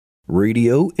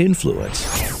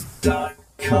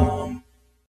radioinfluence.com.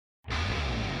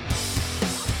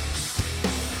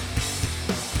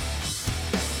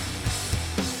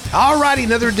 All righty,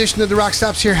 another edition of the Rock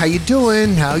Stops here. How you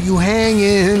doing? How you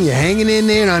hanging? You hanging in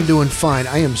there? And I'm doing fine.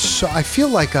 I feel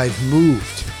like I've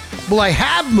moved. Well, I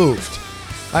have moved.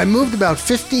 I moved about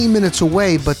 15 minutes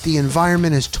away, but the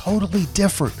environment is totally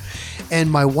different. And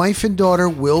my wife and daughter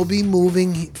will be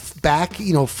moving back,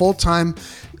 full-time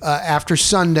after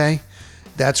Sunday.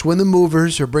 That's when the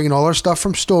movers are bringing all our stuff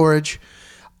from storage.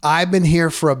 I've been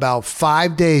here for about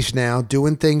 5 days now,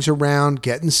 doing things around,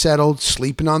 getting settled,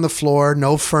 sleeping on the floor,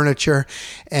 no furniture.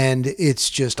 And it's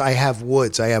just, I have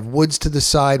woods. I have woods to the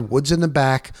side, woods in the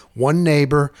back, one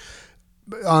neighbor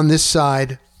on this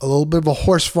side, a little bit of a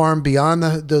horse farm beyond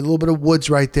the little bit of woods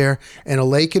right there, and a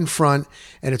lake in front.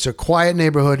 And it's a quiet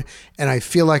neighborhood. And I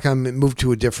feel like I'm moved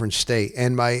to a different state.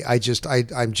 And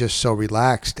I'm just so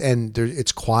relaxed, and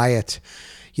it's quiet.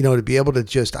 To be able to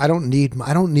just, I don't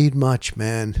need much,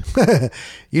 man.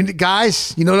 You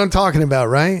guys, you know what I'm talking about,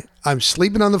 right? I'm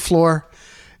sleeping on the floor,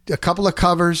 a couple of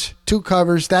covers, 2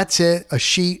 covers. That's it. A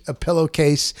sheet, a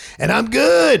pillowcase, and I'm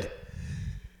good.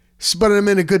 But I'm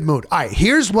in a good mood. All right,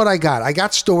 here's what I got. I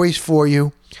got stories for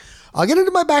you. I'll get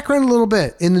into my background a little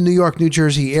bit in the New York, New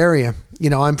Jersey area.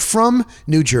 I'm from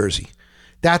New Jersey.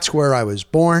 That's where I was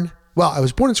born. Well, I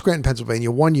was born in Scranton,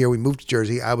 Pennsylvania. 1 year we moved to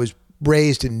Jersey. I was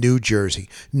raised in New Jersey,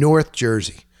 North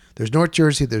Jersey. There's North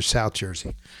Jersey, there's South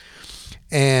Jersey.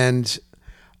 And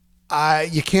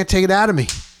you can't take it out of me.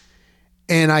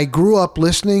 And I grew up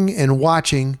listening and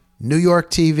watching New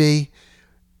York TV,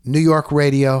 New York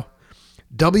radio.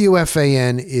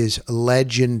 WFAN is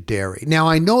legendary. Now,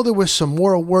 I know there was some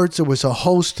more words. There was a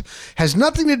host, has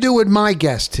nothing to do with my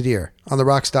guest today on the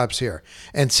Rock Stops here,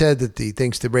 and said that he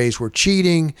thinks the Rays were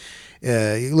cheating.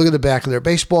 You look at the back of their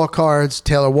baseball cards,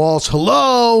 Taylor Walls,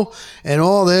 hello, and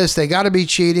all this. They got to be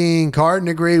cheating. Carton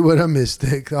agreed with him, is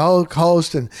the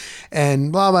host, and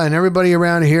blah, blah, and everybody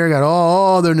around here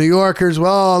got, they're New Yorkers.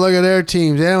 Well, look at their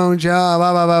teams. They don't blah,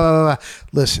 blah, blah, blah, blah.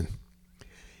 Listen,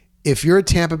 if you're a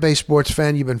Tampa Bay sports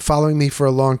fan, you've been following me for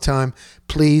a long time,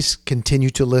 please continue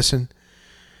to listen.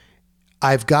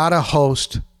 I've got a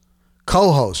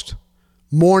co-host,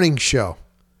 morning show.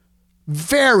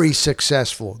 Very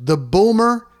successful. The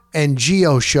Boomer and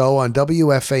Gio show on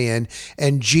WFAN,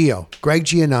 and Gregg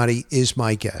Giannotti is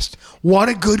my guest. What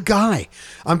a good guy.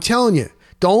 I'm telling you,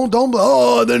 don't,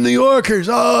 they're New Yorkers.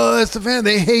 Oh, that's the fan.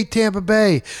 They hate Tampa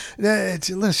Bay.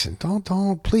 Listen,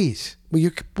 don't, please.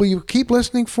 Will you keep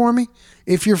listening for me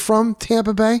if you're from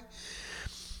Tampa Bay?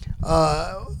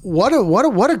 What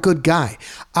a good guy.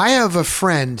 I have a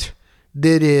friend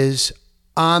that is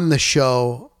on the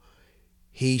show.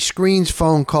 He screens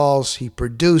phone calls. He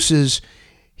produces.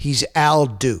 He's Al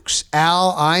Dukes.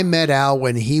 I met Al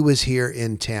when he was here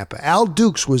in Tampa. Al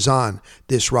Dukes was on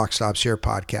this Rock Stops Here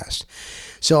podcast.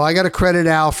 So I got to credit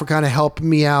Al for kind of helping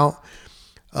me out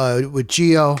with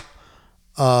Gio.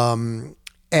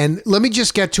 And let me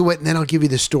just get to it, and then I'll give you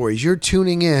the stories. You're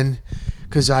tuning in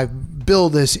because I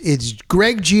billed this. It's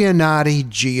Gregg Giannotti,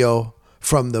 Gio,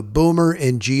 from the Boomer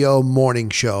and Gio morning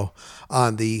show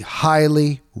on the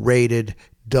highly rated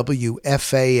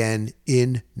WFAN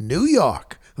in New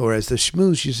York, or as the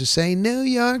schmooze used to say, New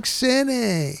York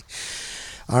City.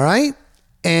 All right?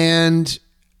 And,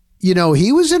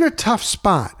 he was in a tough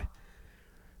spot.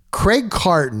 Craig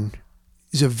Carton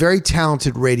is a very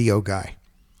talented radio guy.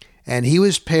 And he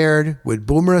was paired with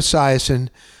Boomer Esiason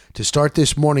to start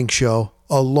this morning show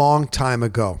a long time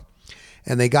ago.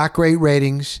 And they got great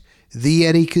ratings. The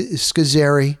Eddie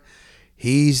Scazzeri,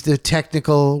 he's the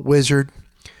technical wizard.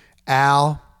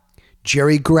 Al,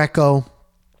 Jerry Greco,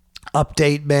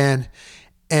 update man.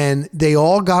 And they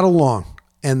all got along.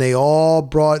 And they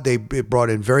brought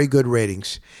in very good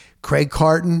ratings. Craig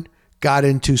Carton got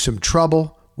into some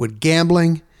trouble with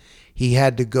gambling. He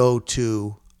had to go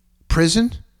to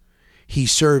prison. He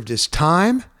served his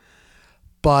time,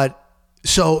 but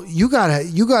so you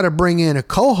gotta bring in a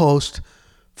co-host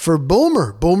for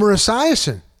Boomer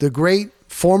Esiason, the great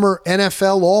former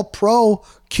NFL All-Pro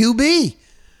QB,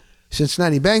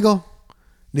 Cincinnati Bengal,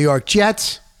 New York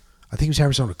Jets. I think he was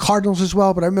Arizona Cardinals as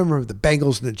well, but I remember the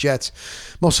Bengals and the Jets,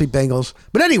 mostly Bengals.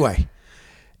 But anyway,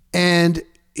 and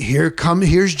here's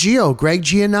Gio, Gregg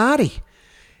Giannotti,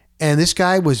 and this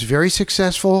guy was very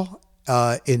successful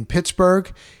in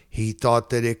Pittsburgh. He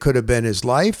thought that it could have been his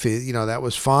life. That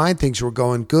was fine. Things were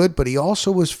going good. But he also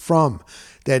was from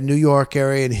that New York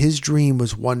area, and his dream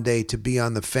was one day to be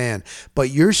on the Fan. But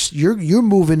you're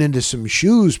moving into some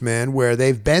shoes, man, where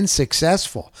they've been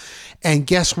successful. And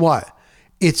guess what?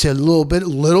 It's a little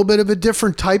bit of a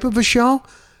different type of a show,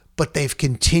 but they've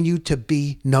continued to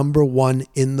be number one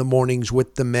in the mornings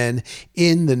with the men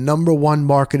in the number one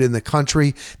market in the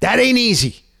country. That ain't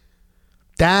easy.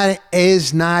 That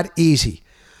is not easy.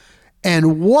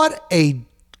 And what a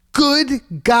good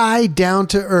guy, down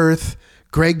to earth,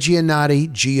 Gregg Giannotti,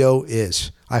 Gio,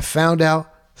 is. I found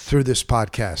out through this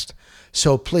podcast.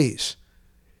 So please,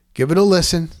 give it a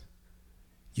listen.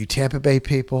 You Tampa Bay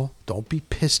people, don't be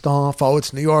pissed off. Oh,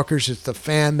 it's New Yorkers, it's the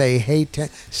fan, they hate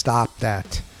it. Stop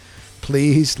that.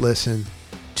 Please listen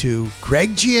to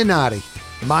Gregg Giannotti,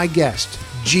 my guest,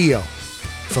 Gio,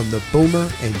 from the Boomer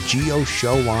and Gio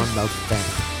show on the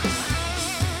Fan.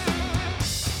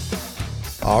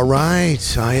 All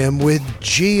right, I am with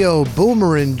Gio,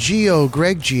 Boomer and Gio,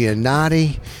 Gregg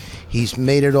Giannotti. He's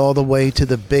made it all the way to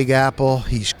the Big Apple.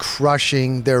 He's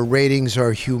crushing. Their ratings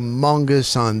are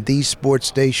humongous on the sports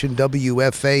station,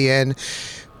 WFAN.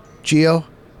 Gio,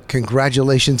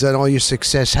 congratulations on all your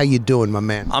success. How you doing, my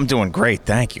man? I'm doing great,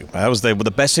 thank you. That was the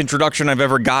best introduction I've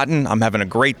ever gotten. I'm having a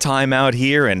great time out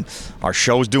here, and our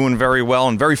show's doing very well,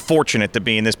 and very fortunate to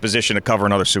be in this position to cover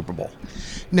another Super Bowl.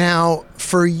 Now,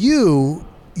 for you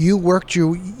worked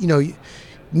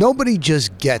nobody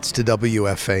just gets to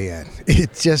WFAN.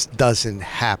 It just doesn't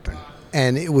happen.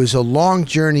 And it was a long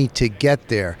journey to get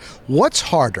there. What's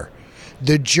harder,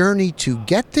 the journey to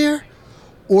get there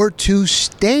or to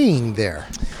staying there?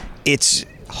 It's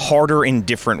harder in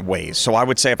different ways. So I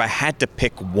would say if I had to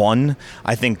pick one,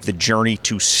 I think the journey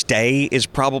to stay is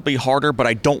probably harder, but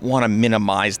I don't want to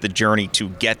minimize the journey to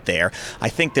get there. I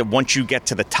think that once you get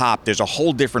to the top, there's a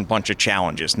whole different bunch of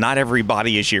challenges. Not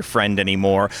everybody is your friend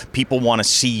anymore. People want to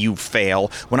see you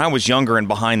fail. When I was younger and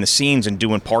behind the scenes and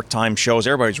doing part-time shows,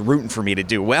 everybody's rooting for me to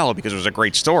do well because it was a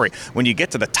great story. When you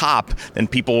get to the top, then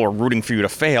people are rooting for you to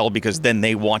fail because then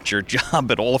they want your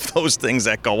job and all of those things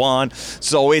that go on.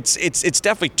 So it's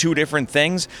definitely two different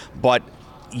things, but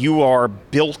you are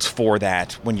built for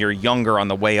that when you're younger on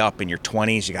the way up in your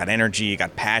 20s. You got energy, you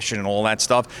got passion and all that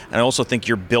stuff. And I also think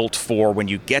you're built for when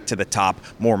you get to the top,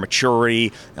 more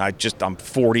maturity. I'm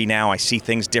 40 now. I see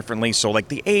things differently. So like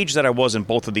the age that I was in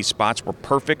both of these spots were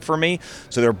perfect for me.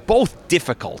 So they're both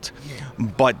difficult,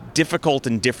 but difficult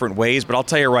in different ways. But I'll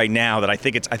tell you right now that I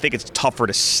think it's tougher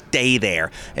to stay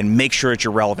there and make sure that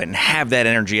you're relevant and have that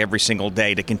energy every single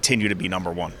day to continue to be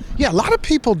number one. Yeah, a lot of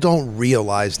people don't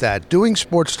realize that doing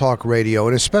sports talk radio,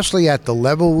 and especially at the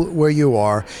level where you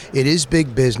are, it is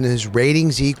big business.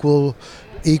 Ratings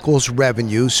equals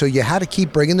revenue, so you had to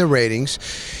keep bringing the ratings.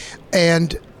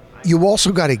 And you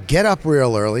also got to get up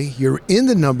real early. You're in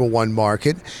the number one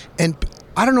market, and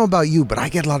I don't know about you, but I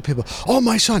get a lot of people, oh,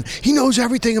 my son, he knows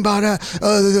everything about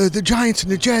the Giants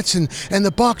and the Jets and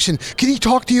the Bucks, and can he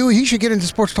talk to you? He should get into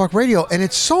sports talk radio. And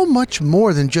it's so much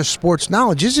more than just sports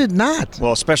knowledge, is it not?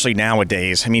 Well, especially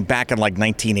nowadays. I mean, back in like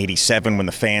 1987 when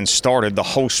the fans started, the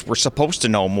hosts were supposed to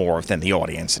know more than the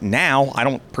audience. Now, I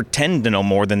don't pretend to know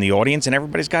more than the audience, and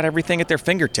everybody's got everything at their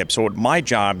fingertips. So what my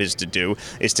job is to do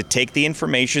is to take the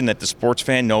information that the sports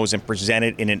fan knows and present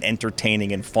it in an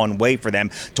entertaining and fun way for them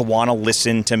to want to listen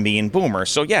to me and Boomer.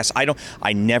 So yes, if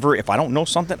I don't know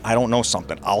something, I don't know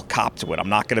something. I'll cop to it. I'm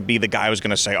not going to be the guy who's going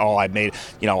to say, oh, I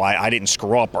didn't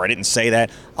screw up or I didn't say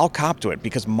that. I'll cop to it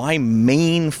because my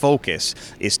main focus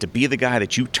is to be the guy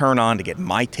that you turn on to get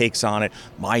my takes on it,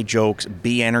 my jokes,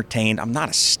 be entertained. I'm not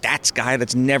a stats guy.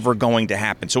 That's never going to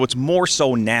happen. So it's more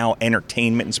so now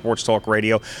entertainment and sports talk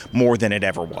radio more than it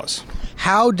ever was.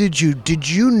 How did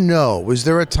you know, was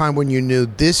there a time when you knew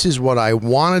this is what I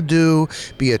want to do,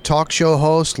 be a talk show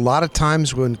host? A lot of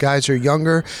times when guys are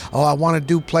younger, oh, I want to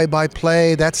do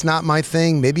play-by-play. That's not my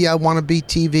thing. Maybe I want to be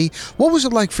TV. What was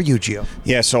it like for you, Gio?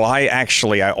 Yeah, so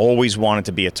I always wanted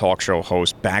to be a talk show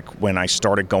host back when I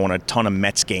started going a ton of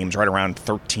Mets games right around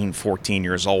 13, 14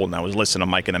 years old. And I was listening to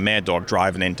Mike and the Mad Dog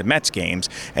driving into Mets games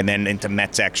and then into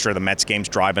Mets Extra, the Mets games,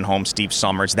 driving home Steve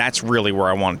Summers. That's really where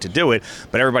I wanted to do it.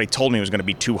 But everybody told me it was going to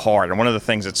be too hard. And one of the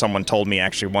things that someone told me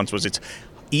actually once was it's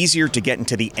easier to get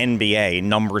into the NBA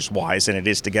numbers-wise than it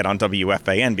is to get on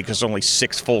WFAN because there's only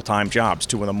 6 full-time jobs,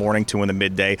 2 in the morning, 2 in the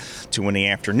midday, 2 in the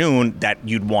afternoon that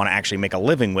you'd want to actually make a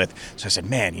living with. So I said,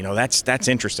 man, that's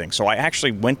interesting. So I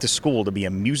actually went to school to be a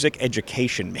music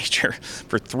education major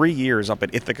for 3 years up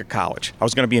at Ithaca College. I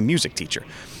was going to be a music teacher.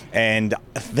 And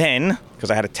then,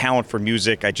 because I had a talent for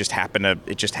music, it just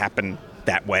happened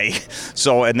that way.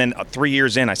 So, and then 3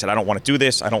 years in, I said, I don't want to do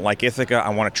this. I don't like Ithaca. I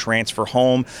want to transfer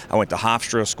home. I went to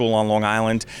Hofstra School on Long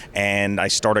Island, and I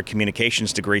started a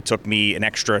communications degree. It took me an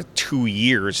extra 2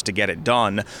 years to get it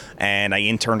done, and I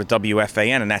interned at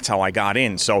WFAN, and that's how I got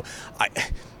in. So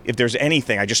if there's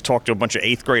anything, I just talked to a bunch of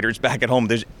 8th graders back at home.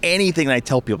 There's anything that I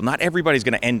tell people, not everybody's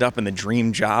going to end up in the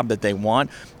dream job that they want,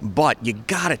 but you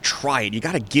got to try it. You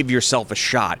got to give yourself a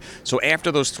shot. So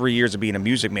after those 3 years of being a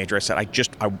music major, I said,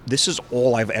 this is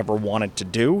all I've ever wanted to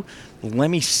do. Let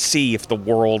me see if the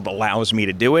world allows me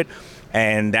to do it.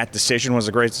 And that decision was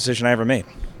the greatest decision I ever made.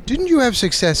 Didn't you have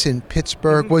success in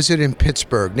Pittsburgh? Was it in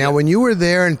Pittsburgh? Now, when you were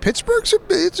there, and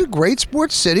it's a great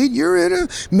sports city. You're in a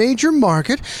major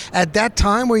market. At that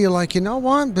time, were you like, you know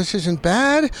what, this isn't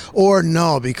bad? Or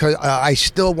no, because I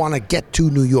still want to get to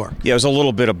New York? Yeah, it was a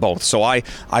little bit of both. So I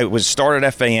was started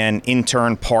at FAN,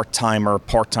 intern,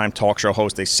 part-time talk show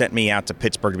host. They sent me out to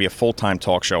Pittsburgh to be a full-time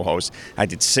talk show host. I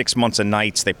did 6 months of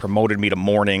nights. They promoted me to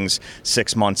mornings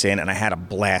 6 months in, and I had a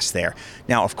blast there.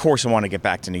 Now, of course, I want to get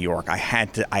back to New York. I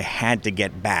had to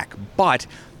get back. But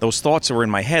those thoughts that were in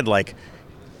my head, like,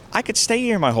 I could stay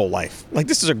here my whole life. Like,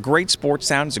 this is a great sports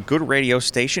town. It's a good radio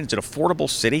station. It's an affordable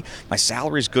city. My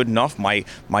salary is good enough. My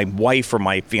wife, or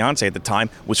my fiance at the time,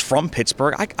 was from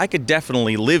Pittsburgh. I could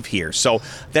definitely live here. So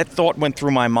that thought went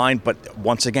through my mind. But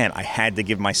once again, I had to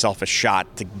give myself a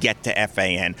shot to get to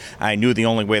FAN. I knew the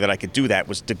only way that I could do that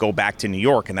was to go back to New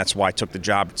York. And that's why I took the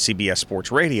job at CBS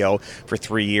Sports Radio for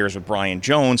 3 years with Brian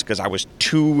Jones, because I was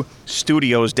 2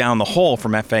 studios down the hall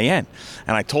from FAN.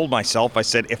 And I told myself, I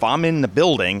said, if I'm in the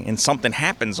building and something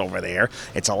happens over there,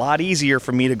 it's a lot easier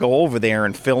for me to go over there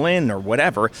and fill in or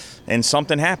whatever. And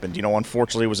something happened.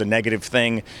 Unfortunately, it was a negative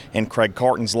thing in Craig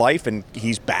Carton's life, and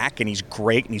he's back and he's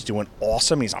great and he's doing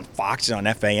awesome. He's on Fox and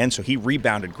on FAN, so he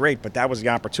rebounded great. But that was the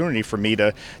opportunity for me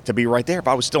to be right there. If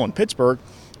I was still in Pittsburgh,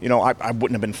 I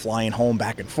wouldn't have been flying home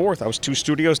back and forth. I was 2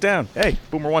 studios down. Hey,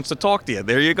 Boomer wants to talk to you.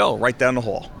 There you go, right down the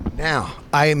hall. Now,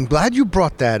 I am glad you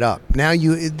brought that up. Now,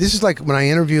 this is like when I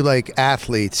interview like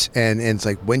athletes, and it's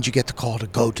like, when did you get the call to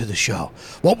go to the show?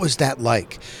 What was that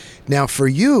like? Now, for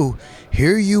you,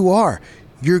 here you are.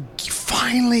 You're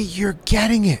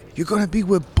getting it. You're going to be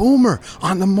with Boomer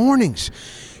on the mornings.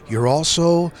 You're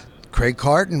also... Craig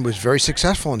Carton was very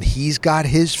successful, and he's got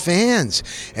his fans.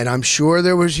 And I'm sure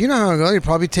there was, you're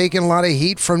probably taking a lot of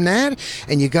heat from that.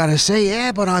 And you got to say,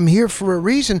 yeah, but I'm here for a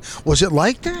reason. Was it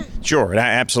like that? Sure, it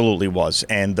absolutely was.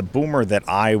 And the Boomer that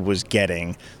I was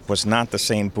getting was not the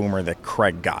same Boomer that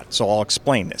Craig got. So I'll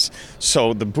explain this.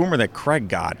 So the Boomer that Craig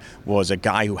got was a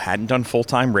guy who hadn't done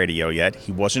full-time radio yet.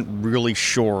 He wasn't really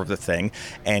sure of the thing.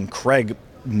 And Craig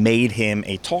made him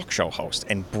a talk show host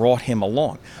and brought him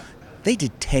along. They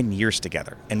did 10 years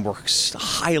together and were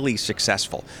highly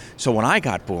successful. So when I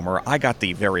got Boomer, I got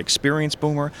the very experienced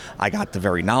Boomer, I got the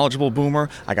very knowledgeable Boomer,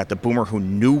 I got the Boomer who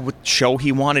knew what show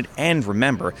he wanted. And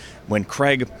remember, when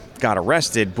Craig got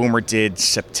arrested, Boomer did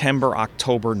September,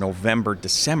 October, November,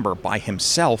 December by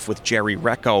himself with Jerry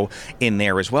Recco in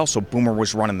there as well. So Boomer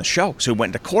was running the show. So he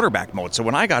went into quarterback mode. So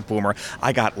when I got Boomer,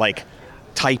 I got like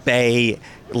type A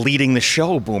leading the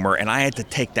show Boomer, and I had to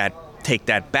take that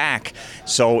back.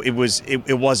 So it was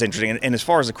interesting. And as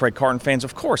far as the Craig Carton fans,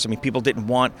 of course, people didn't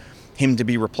want him to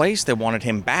be replaced. They wanted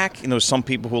him back. Some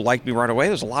people who liked me right away.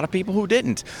 There's a lot of people who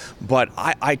didn't. But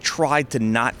I tried to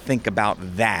not think about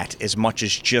that as much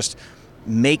as just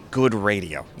make good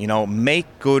radio. Make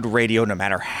good radio no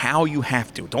matter how you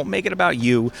have to. Don't make it about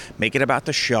you. Make it about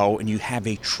the show. And you have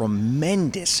a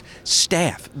tremendous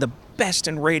staff. The best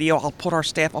in radio. I'll put our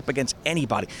staff up against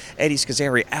anybody. Eddie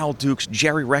Scazzeri, Al Dukes,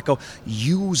 Jerry Recco.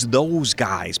 Use those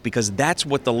guys because that's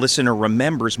what the listener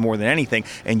remembers more than anything,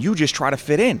 and you just try to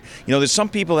fit in. There's some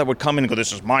people that would come in and go,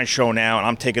 this is my show now, and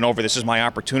I'm taking over. This is my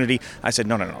opportunity. I said,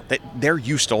 no. They're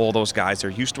used to all those guys. They're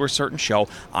used to a certain show.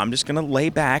 I'm just going to lay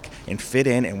back and fit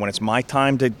in, and when it's my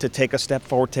time to take a step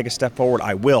forward,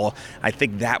 I will. I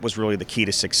think that was really the key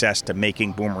to success to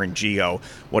making Boomer and Geo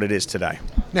what it is today.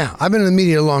 Now, I've been in the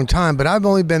media a long time, but I've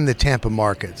only been in the Tampa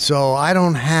market, so I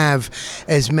don't have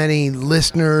as many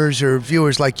listeners or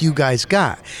viewers like you guys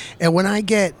got. And when I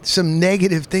get some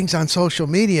negative things on social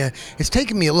media, it's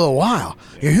taken me a little while.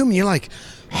 You're human. You're like,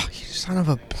 oh, you son of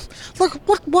a... Look,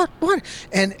 what?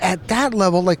 And at that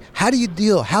level, like, how do you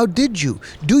deal? How did you?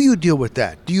 Do you deal with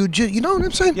that? Do you know what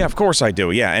I'm saying? Yeah, of course I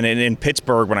do, yeah. And in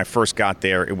Pittsburgh, when I first got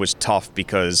there, it was tough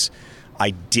because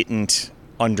I didn't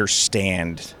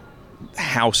understand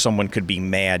how someone could be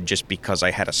mad just because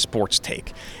I had a sports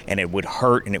take, and it would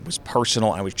hurt, and it was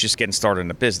personal. I was just getting started in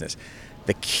the business.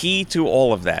 The key to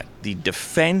all of that, the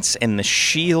defense and the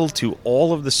shield to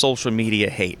all of the social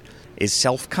media hate, is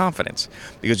self-confidence.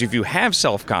 Because if you have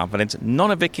self-confidence,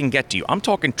 none of it can get to you. I'm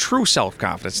talking true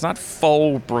self-confidence, not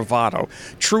faux bravado.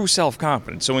 True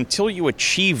self-confidence. So until you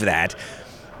achieve that,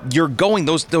 you're going,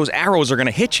 those arrows are going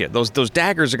to hit you. Those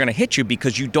daggers are going to hit you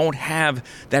because you don't have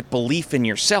that belief in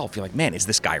yourself. You're like, man, is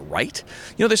this guy right?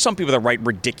 You know, there's some people that write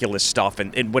ridiculous stuff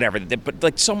and whatever, but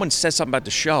like someone says something about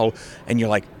the show and you're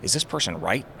like, is this person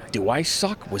right? Do I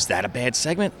suck? Was that a bad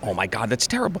segment? Oh my God, that's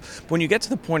terrible. But when you get to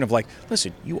the point of like,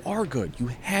 listen, you are good. You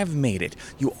have made it.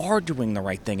 You are doing the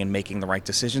right thing and making the right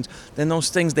decisions. Then those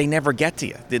things, they never get to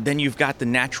you. Then you've got the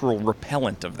natural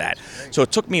repellent of that. So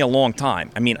it took me a long time.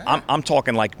 I mean, I'm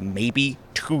talking like maybe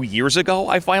 2 years ago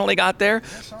I finally got there,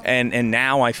 and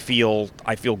now I feel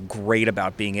great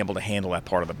about being able to handle that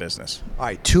part of the business. All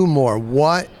right, two more.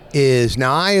 What is,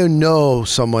 now I know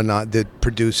someone that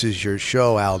produces your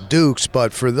show, Al Dukes,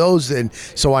 but for those that,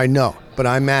 so I know, but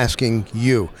I'm asking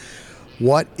you,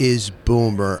 what is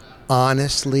Boomer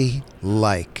honestly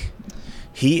like?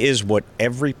 He is what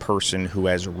every person who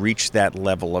has reached that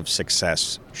level of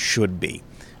success should be.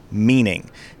 Meaning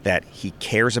that he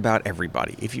cares about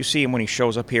everybody. If you see him when he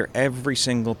shows up here, every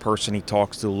single person he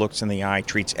talks to looks in the eye,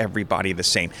 treats everybody the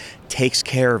same, takes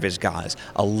care of his guys,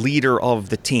 a leader of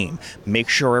the team,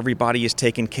 makes sure everybody is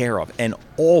taken care of, and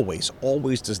always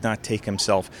does not take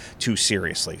himself too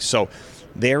seriously. So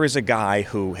there is a guy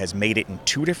who has made it in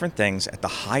two different things at the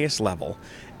highest level,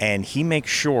 and he makes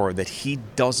sure that he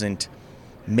doesn't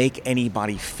make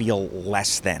anybody feel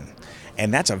less than.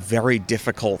 And that's a very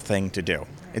difficult thing to do.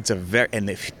 And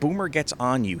if Boomer gets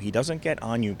on you, he doesn't get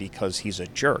on you because he's a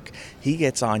jerk. He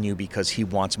gets on you because he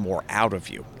wants more out of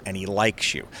you and he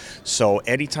likes you. So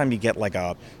anytime you get like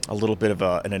a little bit of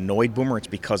an annoyed Boomer, it's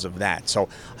because of that. So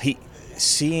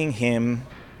seeing him,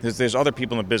 there's other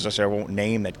people in the business I won't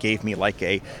name that gave me like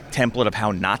a template of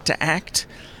how not to act,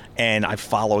 and I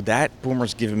followed that.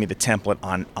 Boomer's given me the template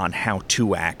on how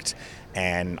to act,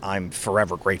 and I'm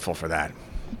forever grateful for that.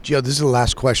 Gio, this is the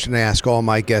last question I ask all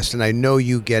my guests, and I know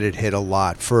you get it hit a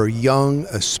lot. For young,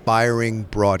 aspiring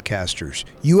broadcasters,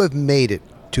 you have made it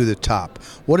to the top.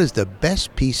 What is the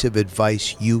best piece of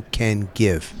advice you can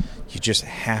give? You just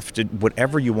have to,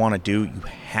 whatever you want to do, you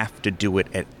have to do it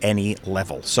at any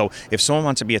level. So if someone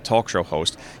wants to be a talk show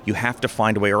host, you have to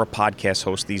find a way, or a podcast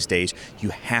host these days, you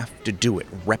have to do it.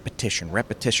 Repetition.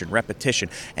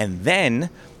 And then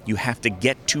you have to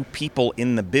get to people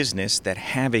in the business that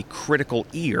have a critical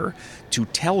ear to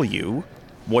tell you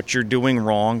what you're doing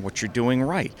wrong, what you're doing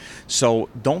right. So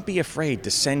don't be afraid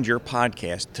to send your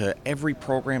podcast to every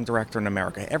program director in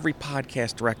America, every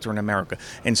podcast director in America,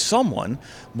 and someone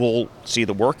will see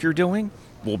the work you're doing,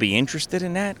 will be interested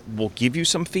in that, will give you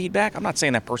some feedback. I'm not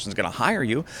saying that person's going to hire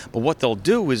you, but what they'll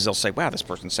do is they'll say, wow, this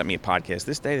person sent me a podcast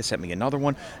this day, they sent me another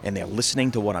one, and they're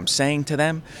listening to what I'm saying to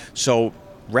them. So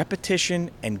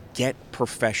repetition and get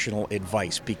professional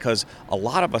advice, because a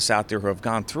lot of us out there who have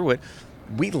gone through it,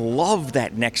 we love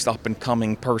that next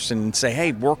up-and-coming person and say,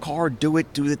 hey, work hard, do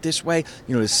it this way.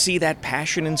 You know, to see that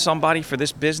passion in somebody for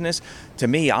this business, to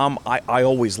me, I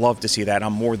always love to see that.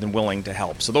 I'm more than willing to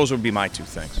help. So those would be my two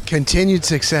things. Continued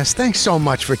success. Thanks so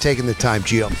much for taking the time,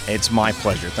 Gio. It's my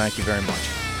pleasure. Thank you very much.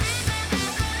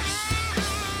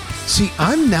 See,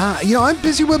 I'm not, I'm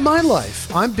busy with my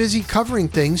life. I'm busy covering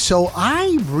things, so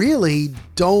I really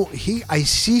don't, I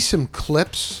see some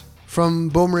clips from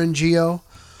Boomer and Gio.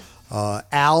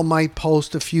 Al might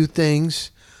post a few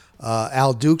things.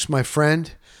 Al Dukes, my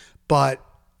friend, but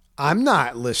I'm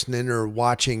not listening or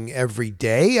watching every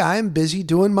day. I'm busy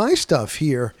doing my stuff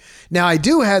here. Now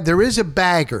there is a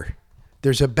bagger.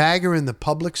 There's a bagger in the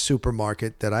public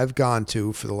supermarket that I've gone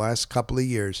to for the last couple of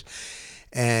years.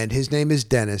 And his name is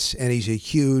Dennis, and he's a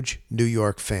huge New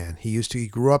York fan. He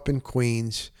grew up in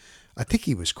Queens. I think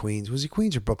he was Queens. Was he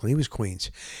Queens or Brooklyn? He was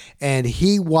Queens. And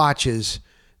he watches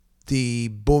the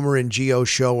Boomer and Gio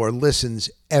show, or listens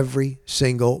every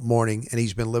single morning. And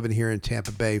he's been living here in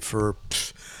Tampa Bay for,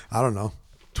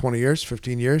 20 years,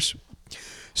 15 years.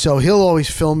 So he'll always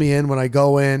fill me in when I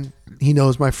go in. He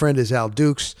knows my friend is Al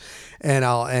Dukes,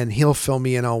 and he'll fill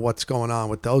me in on what's going on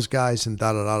with those guys and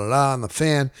da-da-da-da-da on the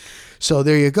fan. So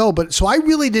there you go. So I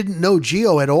really didn't know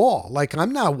Gio at all. Like,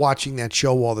 I'm not watching that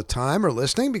show all the time or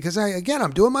listening because,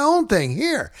 I'm doing my own thing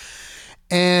here.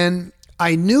 And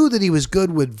I knew that he was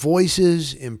good with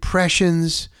voices,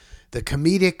 impressions, the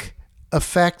comedic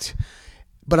effect,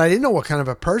 but I didn't know what kind of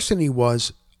a person he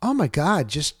was. Oh my God,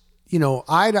 just,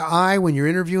 eye to eye when you're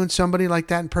interviewing somebody like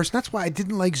that in person. That's why I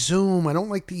didn't like Zoom. I don't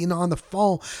like the, on the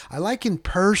phone. I like in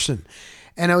person.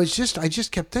 And I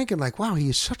just kept thinking like, wow, he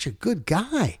is such a good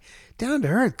guy, down to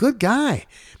earth, good guy.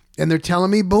 And they're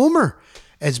telling me Boomer,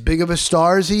 as big of a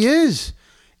star as he is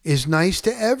nice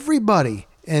to everybody.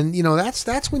 And,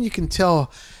 that's when you can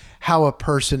tell how a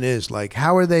person is. Like,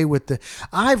 how are they with the,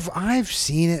 I've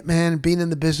seen it, man, being in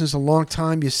the business a long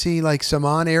time. You see like some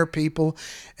on-air people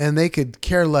and they could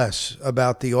care less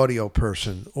about the audio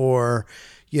person or,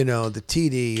 the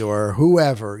TD or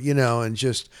whoever, and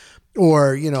just,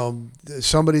 or,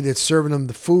 somebody that's serving them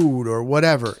the food or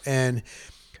whatever. And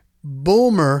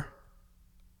Boomer,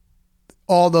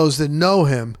 all those that know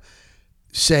him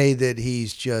say that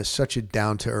he's just such a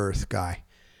down-to-earth guy.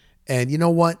 And you know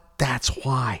what? That's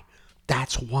why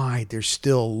they're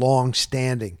still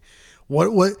long-standing.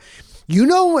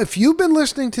 If you've been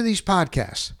listening to these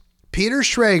podcasts, Peter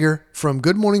Schrager from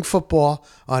Good Morning Football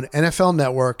on NFL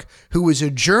Network, who was a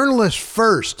journalist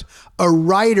first, a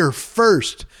writer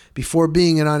first, before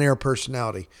being an on-air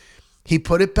personality, he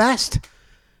put it best.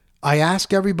 I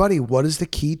ask everybody, what is the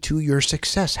key to your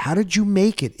success? How did you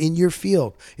make it in your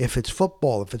field? If it's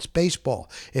football, if it's baseball,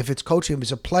 if it's coaching, if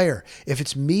it's a player, if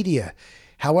it's media,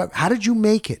 how did you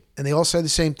make it? And they all say the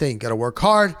same thing. Got to work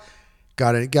hard,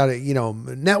 got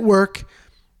to network,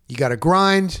 you got to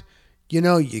grind,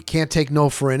 you can't take no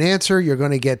for an answer. You're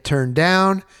going to get turned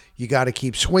down. You got to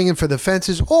keep swinging for the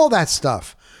fences, all that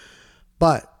stuff.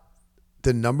 But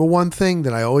the number one thing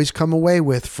that I always come away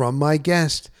with from my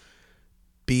guest,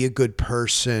 be a good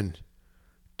person.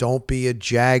 Don't be a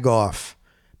jagoff.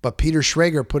 But Peter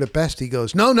Schrager put it best. He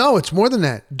goes, no, it's more than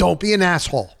that. Don't be an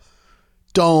asshole.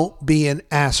 Don't be an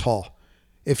asshole.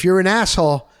 If you're an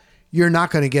asshole, you're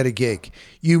not going to get a gig.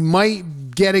 You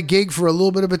might get a gig for a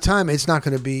little bit of a time. You're not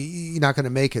going to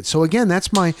make it. So again,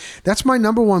 that's my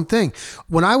number one thing.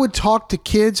 When I would talk to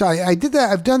kids, I did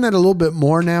that. I've done that a little bit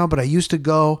more now, but I used to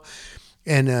go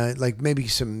and like maybe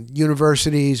some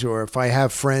universities, or if I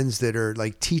have friends that are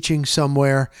like teaching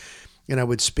somewhere, and I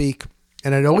would speak,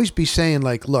 and I'd always be saying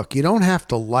like, look, you don't have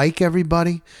to like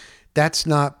everybody. That's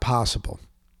not possible.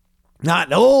 Not,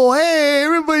 oh, hey,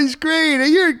 everybody's great.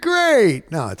 You're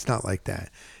great. No, it's not like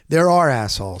that. There are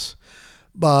assholes.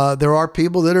 There are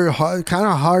people that are kind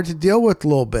of hard to deal with a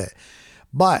little bit.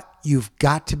 But you've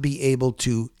got to be able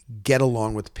to get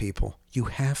along with people. You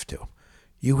have to.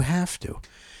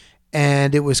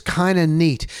 And it was kind of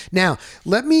neat. Now,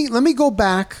 let me go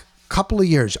back a couple of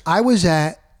years. I was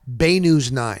at Bay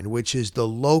News 9, which is the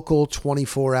local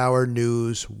 24-hour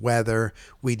news, weather.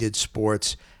 We did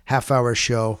sports, half-hour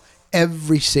show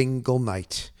every single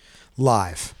night,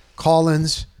 live.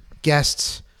 Call-ins,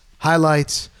 guests,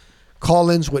 highlights,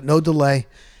 call-ins with no delay.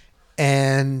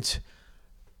 And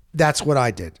that's what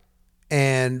I did.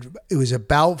 And it was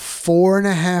about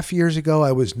 4.5 years ago,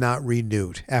 I was not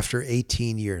renewed after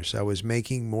 18 years. I was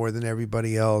making more than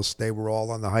everybody else. They were all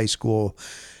on the high school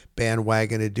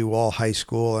bandwagon to do all high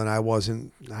school. And I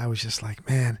wasn't. I was just like,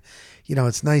 man,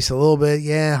 it's nice a little bit.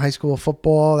 Yeah, high school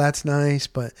football, that's nice.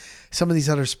 But some of these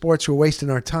other sports were wasting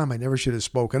our time. I never should have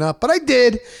spoken up, but I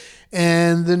did.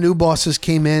 And the new bosses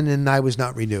came in and I was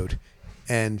not renewed.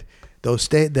 And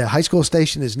the high school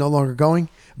station is no longer going.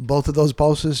 Both of those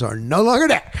bosses are no longer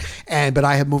there. But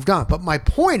I have moved on. But my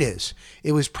point is,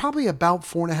 it was probably about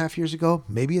 4.5 years ago.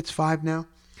 Maybe it's 5 now.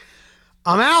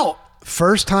 I'm out.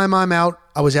 First time I'm out,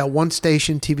 I was at one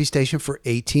station, TV station, for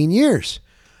 18 years.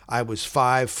 I was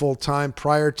 5 full-time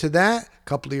prior to that, a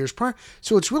couple of years prior.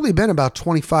 So it's really been about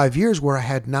 25 years where I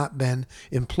had not been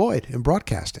employed in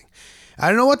broadcasting. I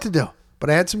didn't know what to do,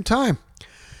 but I had some time.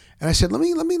 And I said, let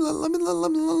me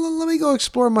go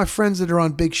explore my friends that are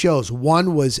on big shows.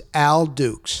 One was Al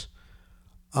Dukes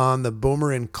on the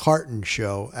Boomer and Carton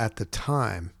show at the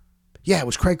time. Yeah, it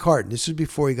was Craig Carton. This is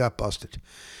before he got busted.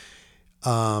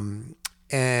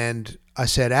 And I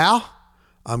said, Al,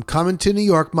 I'm coming to New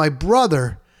York. My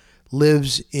brother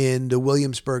lives in the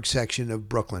Williamsburg section of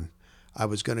Brooklyn. I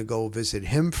was going to go visit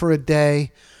him for a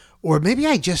day, or maybe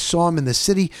I just saw him in the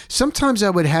city. Sometimes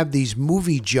I would have these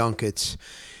movie junkets.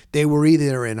 They were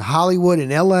either in Hollywood, in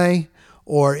LA,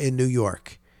 or in New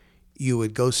York. You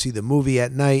would go see the movie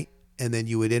at night, and then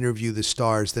you would interview the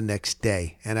stars the next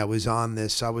day. And I was on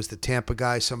this. I was the Tampa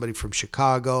guy, somebody from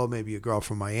Chicago, maybe a girl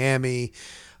from Miami,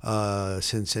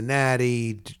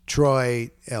 Cincinnati,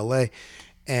 Detroit, LA,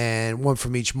 and one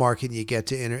from each market. And you get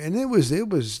to enter. And it was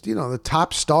the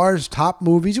top stars, top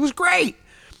movies. It was great.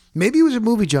 Maybe it was a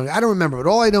movie junket. I don't remember. But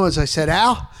all I know is I said,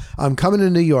 Al, I'm coming to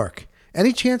New York.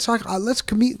 Any chance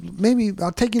let's meet? Maybe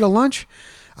I'll take you to lunch.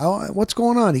 What's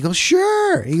going on? He goes,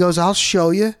 sure. He goes, I'll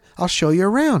show you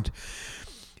around.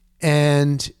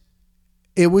 And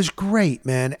it was great,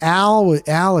 man. Al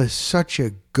is such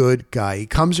a good guy. He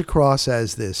comes across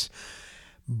as this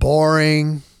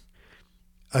boring,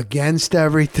 against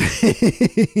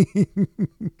everything,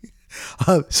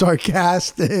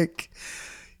 sarcastic.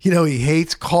 He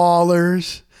hates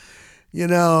callers,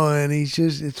 and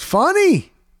it's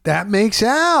funny. That makes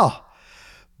Al.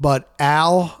 But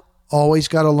Al always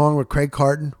got along with Craig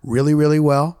Carton really, really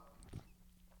well.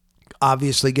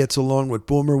 Obviously gets along with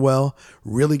Boomer well.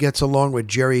 Really gets along with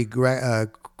Jerry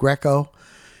Greco.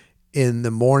 In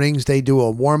the mornings, they do a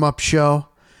warm-up show.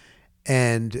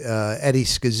 And Eddie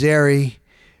Scazzeri.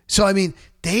 So, I mean,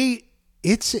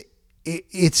 it's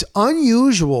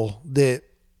unusual that,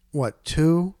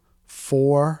 2,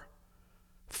 4,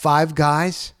 5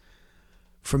 guys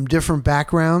from different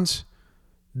backgrounds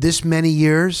this many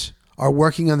years are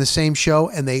working on the same show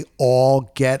and they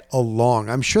all get along.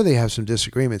 I'm sure they have some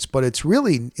disagreements, but it's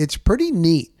pretty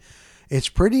neat. It's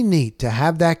pretty neat to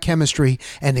have that chemistry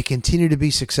and to continue to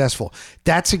be successful.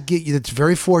 That's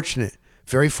very fortunate.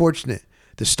 Very fortunate.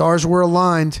 The stars were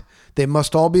aligned. They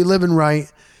must all be living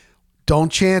right.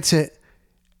 Don't chance it.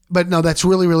 But no, that's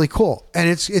really, really cool. And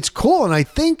it's cool. And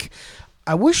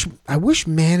I wish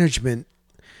management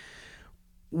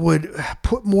would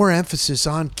put more emphasis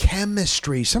on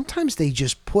chemistry. Sometimes they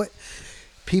just put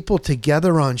people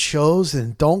together on shows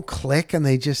and don't click, and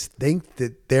they just think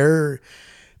that they're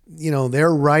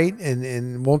right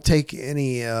and won't take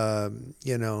any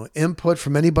input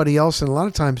from anybody else. And a lot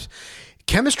of times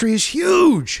chemistry is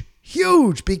huge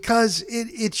because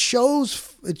it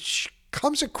shows,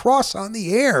 comes across on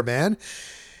the air, man.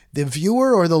 The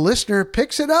viewer or the listener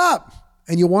picks it up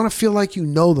and you want to feel like you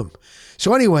know them.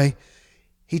 So anyway,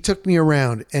 he took me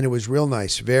around and it was real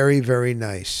nice. Very, very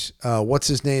nice. What's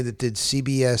his name that did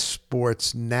CBS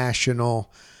Sports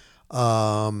National?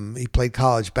 He played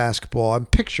college basketball. I'm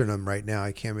picturing him right now.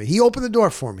 I can't remember. He opened the door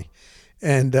for me.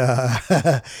 And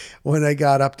when I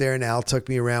got up there and Al took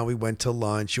me around, we went to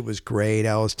lunch. It was great.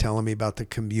 Al was telling me about the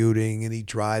commuting, and he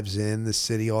drives in the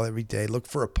city every day, look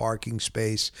for a parking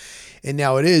space. And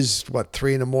now it is,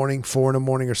 3 in the morning, 4 in the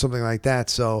morning or something like that.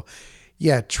 So,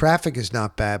 yeah, traffic is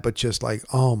not bad, but just like,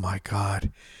 oh, my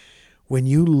God. When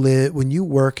you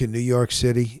work in New York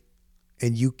City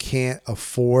and you can't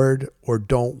afford or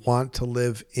don't want to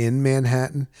live in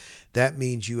Manhattan, that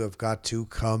means you have got to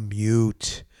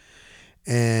commute.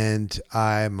 And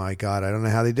my God, I don't know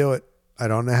how they do it.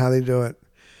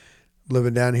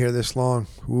 Living down here this long.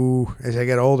 Ooh, as I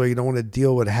get older, you don't want to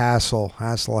deal with hassle.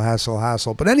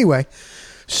 But anyway,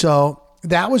 so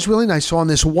that was really nice. So on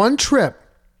this one trip,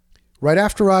 right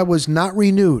after I was not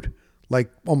renewed,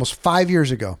 like almost 5 years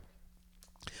ago,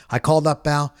 I called up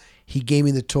Al. He gave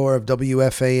me the tour of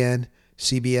WFAN,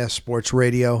 CBS Sports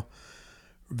Radio.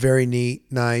 Very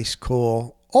neat, nice,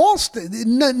 cool. All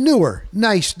newer,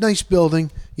 nice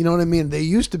building. You know what I mean? They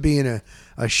used to be in a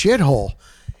shithole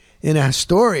in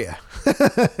Astoria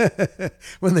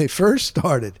when they first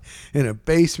started, in a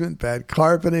basement, bad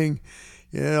carpeting.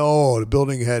 The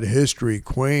building had history,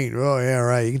 quaint. Oh, yeah,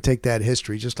 right. You can take that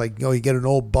history, just like, you get an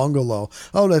old bungalow.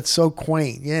 Oh, that's so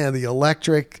quaint. Yeah, the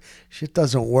electric shit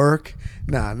doesn't work.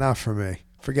 Nah, not for me.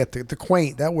 Forget the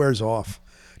quaint. That wears off.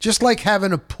 Just like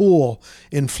having a pool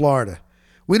in Florida.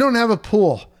 We don't have a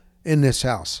pool in this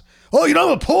house. Oh, you don't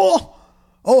have a pool?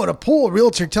 Oh, the pool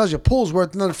realtor tells you pool's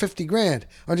worth another $50,000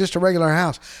 on just a regular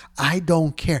house. I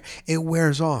don't care. It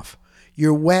wears off.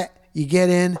 You're wet. You get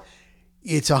in.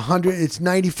 It's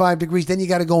 95 degrees. Then you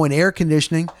got to go in air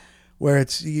conditioning where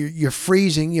you're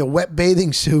freezing. Wet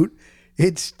bathing suit.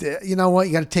 It's, you know what?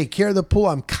 You got to take care of the pool.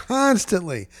 I'm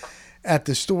constantly at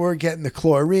the store getting the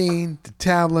chlorine, the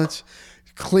tablets,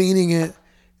 cleaning it,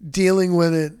 dealing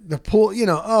with it, the pool,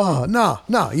 oh,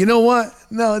 no. You know what?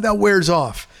 No, that wears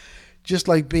off. Just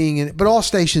like being in it. But all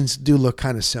stations do look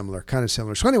kind of similar.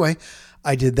 So anyway,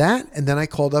 I did that, and then I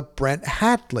called up Brent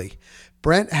Hatley.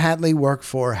 Brent Hatley worked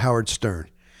for Howard Stern.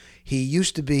 He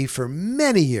used to be, for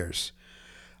many years,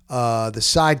 the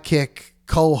sidekick,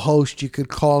 co-host, you could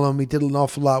call him. He did an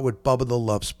awful lot with Bubba the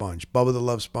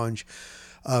Love Sponge.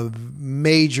 A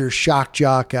major shock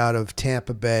jock out of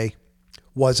Tampa Bay.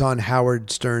 Was on Howard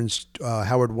Stern's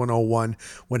Howard 101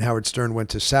 when Howard Stern went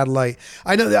to satellite.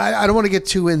 I know that I don't want to get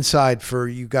too inside for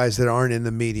you guys that aren't in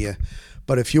the media,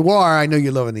 but if you are, I know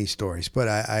you're loving these stories. But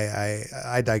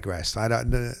I digress.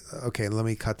 Okay, let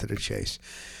me cut to the chase.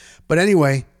 But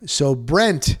anyway, so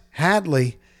Brent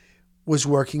Hadley was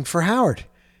working for Howard,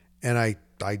 and I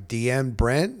DM'd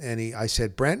Brent, and I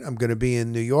said, Brent, I'm going to be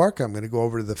in New York. I'm going to go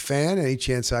over to the Fan. Any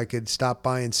chance I could stop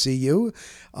by and see you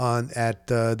at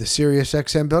the Sirius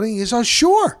XM building? He said, oh,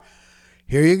 sure.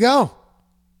 Here you go.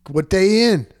 What day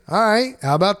in? All right.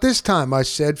 How about this time? I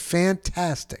said,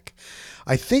 fantastic.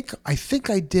 I think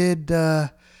I did. And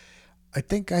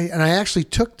I actually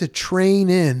took the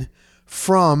train in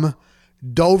from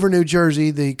Dover, New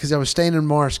Jersey, because I was staying in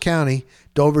Morris County.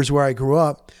 Dover's where I grew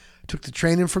up. Took the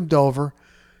train in from Dover.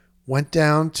 Went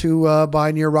down to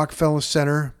by near Rockefeller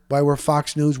Center, by where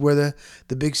Fox News, where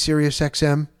the big Sirius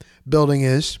XM building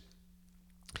is.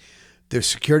 Their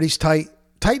security's tight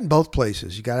in both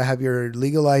places. You got to have your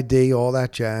legal ID, all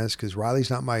that jazz, because Riley's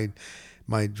not my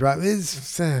driver.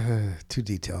 It's too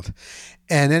detailed.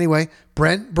 And anyway,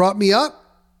 Brent brought me up.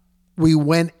 We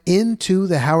went into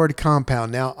the Howard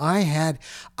compound. Now,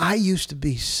 I used to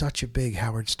be such a big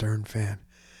Howard Stern fan.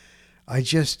 I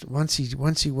just, once he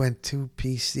went to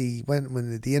PC,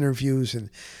 when the interviews and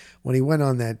when he went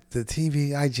on the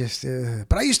TV,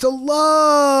 but I used to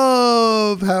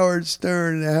love Howard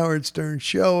Stern, the Howard Stern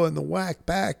Show and the Whack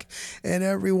Back and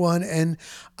everyone. And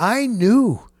I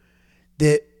knew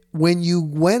that when you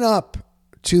went up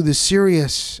to the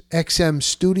Sirius XM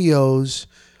studios,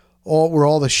 where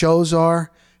all the shows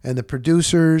are and the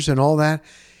producers and all that,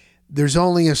 there's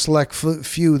only a select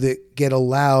few that get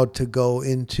allowed to go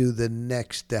into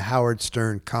the Howard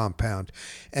Stern compound.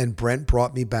 And Brent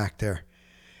brought me back there.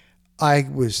 I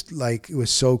was like, it was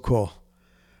so cool.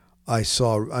 I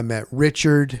met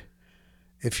Richard.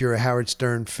 If you're a Howard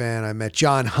Stern fan, I met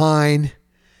John Hine.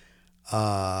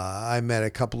 I met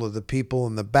a couple of the people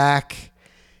in the back.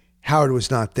 Howard was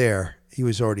not there. He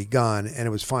was already gone, and it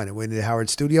was fine. I went into the Howard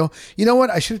studio. You know what?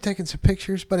 I should have taken some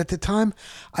pictures, but at the time,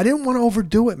 I didn't want to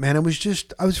overdo it, man. I was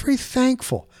very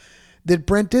thankful that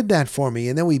Brent did that for me.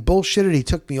 And then we bullshitted. He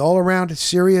took me all around to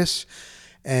Sirius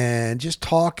and just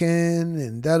talking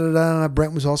and da-da-da.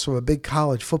 Brent was also a big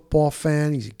college football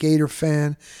fan. He's a Gator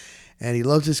fan, and he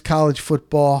loves his college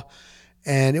football.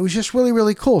 And it was just really,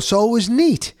 really cool. So it was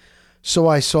neat. So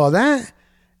I saw that.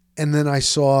 And then I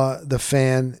saw The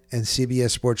Fan and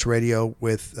CBS Sports Radio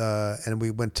and we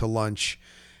went to lunch,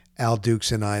 Al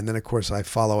Dukes and I. And then, of course, I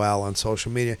follow Al on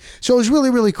social media. So it was really,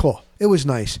 really cool. It was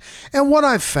nice. And what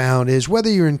I've found is whether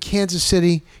you're in Kansas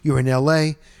City, you're in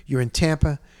LA, you're in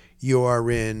Tampa, you are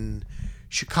in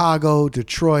Chicago,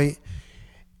 Detroit,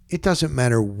 it doesn't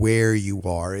matter where you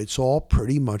are. It's all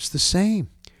pretty much the same.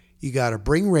 You got to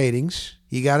bring ratings.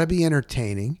 You got to be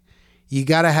entertaining. You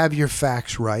got to have your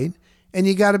facts right. And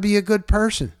you got to be a good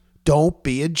person. Don't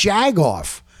be a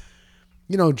jagoff.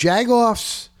 You know,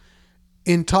 jagoffs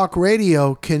in talk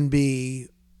radio can be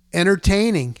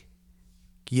entertaining.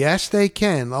 Yes, they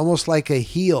can. Almost like a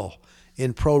heel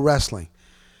in pro wrestling.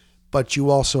 But you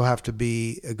also have to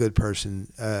be a good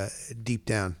person deep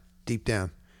down. Deep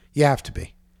down. You have to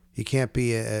be. You can't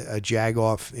be a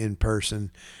jagoff in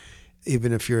person,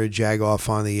 even if you're a jagoff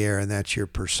on the air and that's your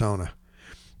persona.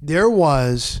 There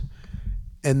was...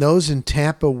 And those in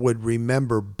Tampa would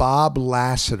remember Bob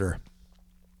Lasseter.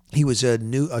 He was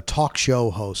a talk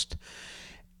show host.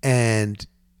 And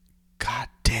God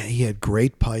damn, he had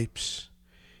great pipes.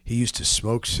 He used to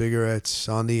smoke cigarettes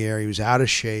on the air. He was out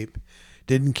of shape.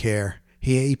 Didn't care.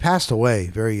 He passed away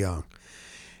very young.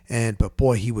 But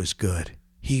boy, he was good.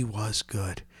 He was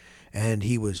good. And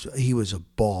he was a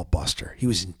ball buster. He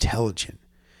was intelligent.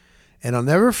 And I'll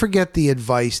never forget the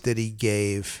advice that he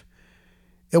gave.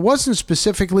 It wasn't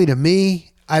specifically to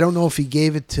me. I don't know if he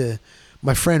gave it to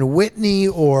my friend Whitney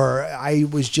or I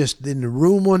was just in the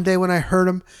room one day when I heard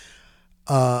him.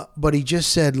 But he just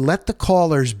said, let the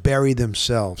callers bury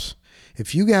themselves.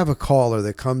 If you have a caller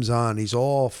that comes on, he's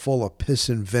all full of piss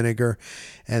and vinegar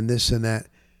and this and that,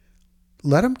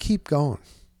 let him keep going.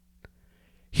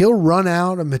 He'll run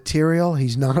out of material.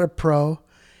 He's not a pro.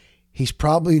 He's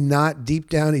probably not, deep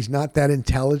down, he's not that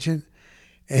intelligent.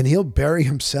 And he'll bury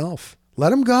himself.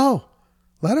 Let him go.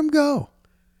 Let him go.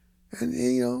 And,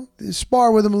 you know,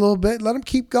 spar with him a little bit. Let him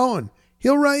keep going.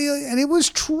 He'll write. And it was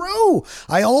true.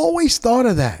 I always thought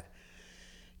of that.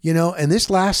 You know, and this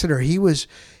Lasseter, he was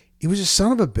a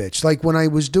son of a bitch. Like when I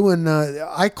was doing,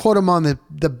 I caught him on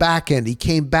the back end. He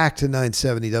came back to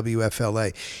 970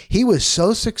 WFLA. He was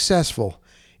so successful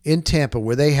in Tampa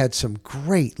where they had some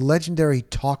great legendary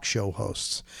talk show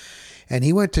hosts. And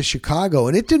he went to Chicago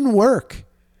and it didn't work.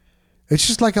 It's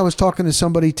just like I was talking to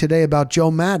somebody today about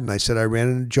Joe Madden. I said, I ran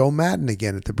into Joe Madden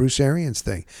again at the Bruce Arians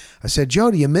thing. I said,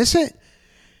 Joe, do you miss it?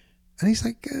 And he's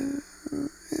like,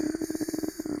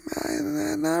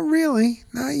 not really,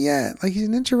 not yet. Like, he's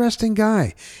an interesting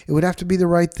guy. It would have to be the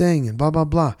right thing and blah, blah,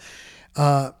 blah.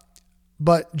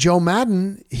 But Joe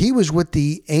Madden, he was with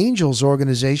the Angels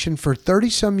organization for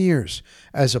 30-some years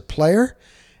as a player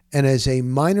and as a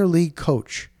minor league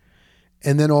coach.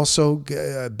 And then also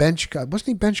wasn't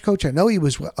he bench coach? I know he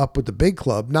was up with the big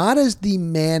club, not as the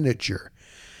manager.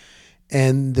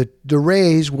 And the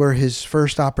Rays were his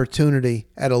first opportunity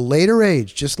at a later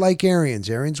age, just like Arians.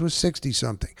 Arians was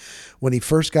 60-something when he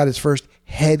first got his first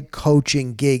head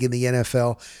coaching gig in the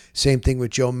NFL. Same thing with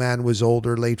Joe Madden, was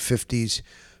older, late 50s,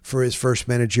 for his first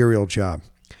managerial job.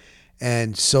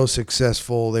 and so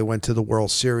successful. They went to the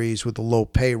World Series with the low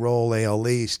payroll. AL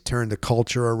East, turned the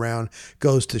culture around,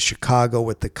 goes to Chicago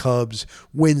with the Cubs,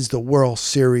 wins the World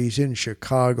Series in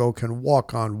Chicago, can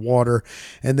walk on water,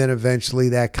 and then eventually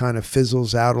that kind of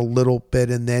fizzles out a little bit,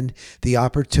 and then the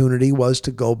opportunity was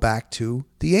to go back to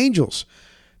the Angels.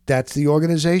 That's the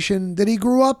organization that he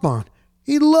grew up on.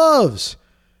 He loves.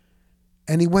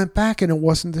 And he went back and it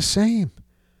wasn't the same.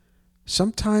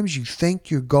 Sometimes you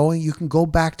think you can go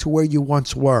back to where you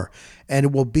once were and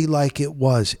it will be like it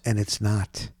was, and it's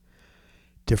not.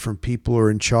 Different people are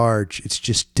in charge. It's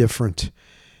just different.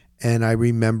 And I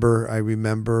remember,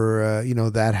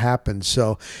 that happened.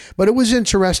 So, but it was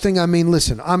interesting. I mean,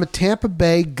 listen, I'm a Tampa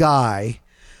Bay guy,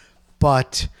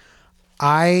 but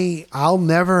I'll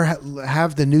never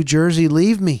have the New Jersey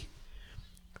leave me.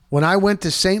 When I went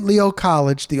to St. Leo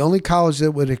College, the only college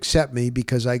that would accept me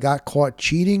because I got caught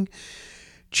cheating,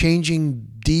 changing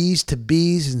D's to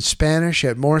B's in Spanish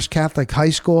at Morris Catholic High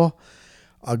School,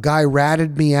 a guy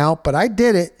ratted me out, but I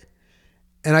did it.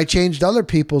 And I changed other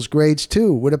people's grades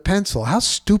too with a pencil. How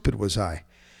stupid was I?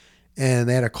 And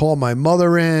they had to call my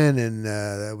mother in, and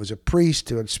there was a priest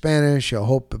who had Spanish. I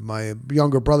hope my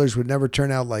younger brothers would never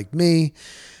turn out like me.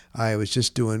 I was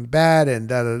just doing bad and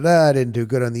da-da-da. I didn't do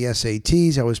good on the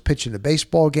SATs. I was pitching a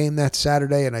baseball game that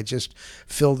Saturday, and I just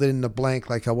filled in the blank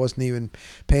like I wasn't even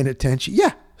paying attention.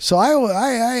 Yeah, so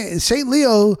I St.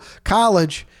 Leo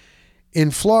College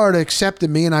in Florida accepted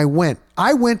me, and I went.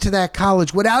 I went to that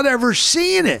college without ever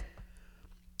seeing it.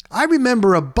 I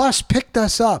remember a bus picked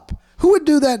us up. Who would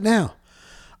do that now?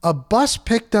 A bus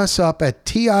picked us up at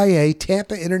TIA,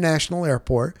 Tampa International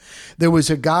Airport. There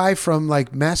was a guy from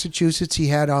like Massachusetts. He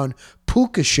had on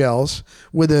puka shells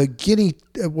with a guinea.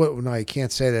 No, I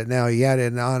can't say that now. He had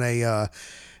it on a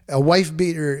wife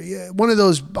beater, one of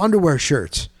those underwear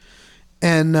shirts,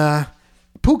 and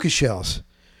puka shells.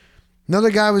 Another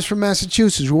guy was from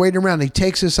Massachusetts. We're waiting around. He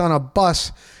takes us on a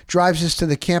bus, drives us to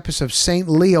the campus of St.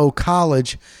 Leo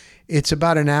College. It's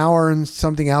about an hour and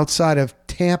something outside of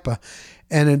Tampa.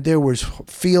 And there was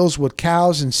fields with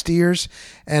cows and steers.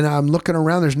 And I'm looking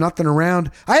around. There's nothing around.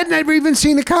 I had never even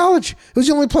seen a college. It was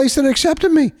the only place that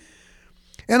accepted me.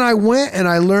 And I went and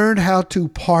I learned how to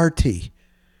party.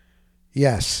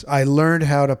 Yes, I learned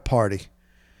how to party.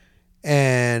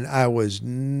 And I was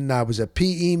a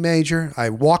PE major. I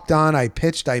walked on. I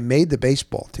pitched. I made the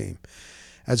baseball team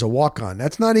as a walk-on.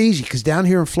 That's not easy because down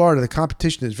here in Florida, the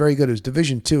competition is very good. It was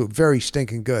Division II, very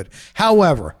stinking good.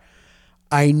 However,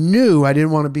 I knew I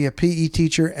didn't want to be a PE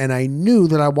teacher, and I knew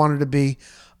that I wanted to be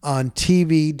on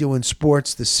TV doing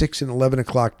sports, the 6 and 11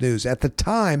 o'clock news. At the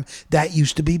time, that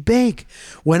used to be big.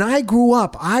 When I grew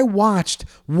up, I watched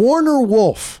Warner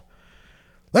Wolf.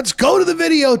 Let's go to the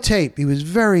videotape. He was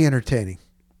very entertaining.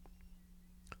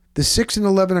 The 6 and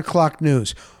 11 o'clock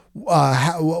news.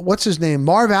 What's his name?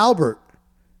 Marv Albert.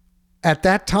 At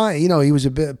that time, he was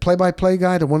a play-by-play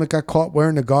guy, the one that got caught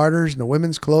wearing the garters and the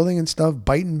women's clothing and stuff,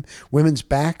 biting women's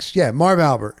backs. Yeah, Marv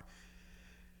Albert.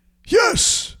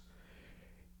 Yes.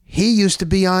 He used to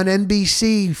be on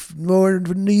NBC or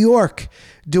New York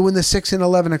doing the 6 and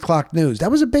 11 o'clock news.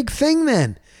 That was a big thing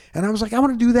then. And I was like, I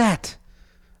want to do that.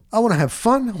 I want to have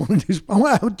fun. I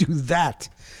want to do that.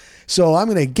 So I'm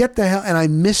going to get the hell, and I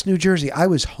miss New Jersey. I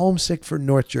was homesick for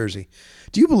North Jersey.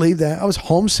 Do you believe that? I was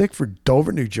homesick for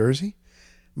Dover, New Jersey.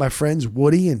 My friends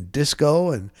Woody and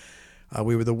Disco, and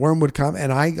we were the Wormwood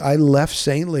and I left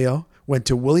St. Leo, went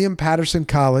to William Patterson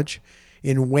College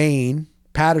in Wayne,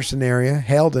 Patterson area,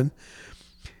 Halden,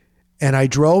 and I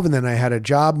drove, and then I had a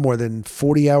job more than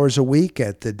 40 hours a week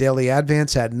at the Daily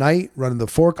Advance at night, running the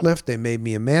forklift. They made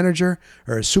me a manager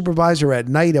or a supervisor at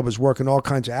night. I was working all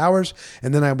kinds of hours,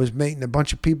 and then I was meeting a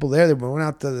bunch of people there. They went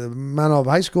out to the Mount Olive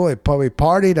High School. I probably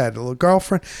partied. I had a little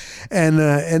girlfriend, and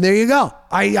there you go.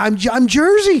 I'm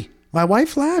Jersey. My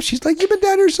wife laughs. She's like, "You've been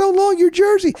down here so long. You're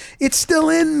Jersey." It's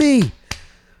still in me.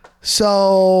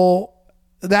 So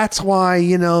that's why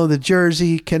the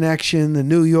Jersey connection, the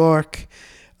New York.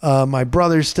 My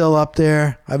brother's still up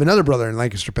there. I have another brother in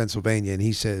Lancaster, Pennsylvania, and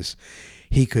he says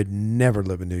he could never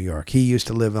live in New York. He used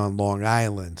to live on Long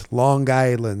Island, Strong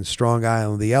Island,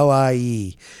 the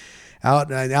LIE,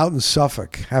 out in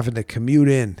Suffolk, having to commute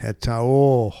in at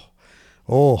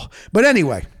But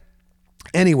anyway,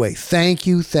 thank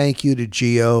you to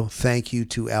Gio. Thank you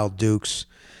to Al Dukes,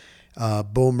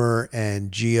 Boomer,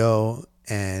 and Gio,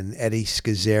 and Eddie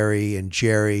Scazzeri and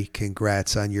Jerry.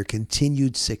 Congrats on your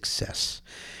continued success.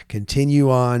 Continue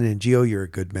on, and Gio, you're a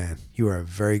good man. You are a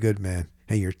very good man,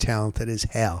 and you're talented as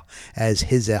hell, as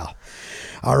his hell.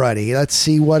 All righty, let's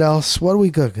see what else. What are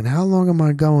we cooking? How long am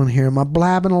I going here? Am I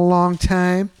blabbing a long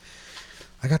time?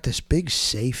 I got this big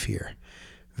safe here.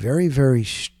 very, very,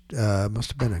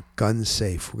 must have been a gun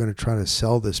safe. We're going to try to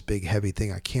sell this big, heavy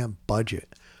thing. I can't budge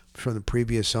it. From the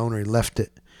previous owner, he left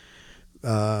it.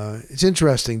 It's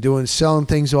interesting selling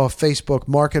things off Facebook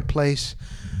Marketplace,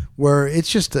 where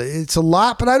it's a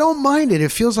lot, but I don't mind it.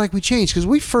 It feels like we changed because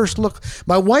we first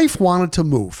my wife wanted to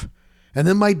move, and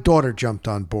then my daughter jumped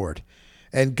on board.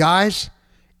 And guys,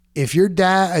 if you're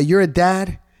a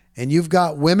dad and you've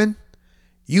got women,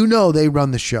 they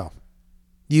run the show.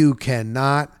 You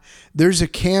cannot. There's a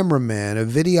cameraman, a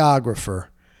videographer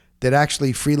that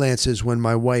actually freelances when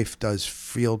my wife does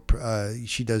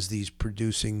she does these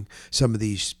producing some of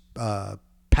these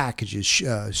packages,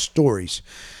 stories.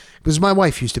 Because my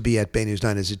wife used to be at Bay News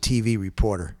 9 as a TV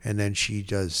reporter, and then she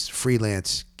does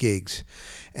freelance gigs,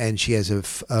 and she has a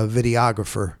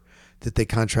videographer that they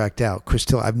contract out. Chris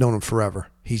Till, I've known him forever.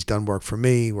 He's done work for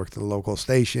me, worked at the local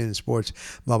station, sports,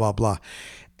 blah blah blah,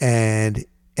 and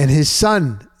his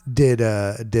son did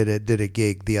a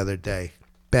gig the other day,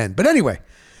 Ben. But anyway,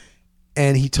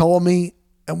 and he told me,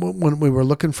 and when we were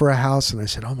looking for a house, and I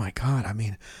said, "Oh my God,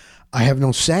 I have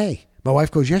no say." My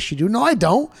wife goes, "Yes, you do." "No, I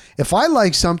don't. If I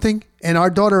like something and our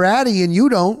daughter Addie and you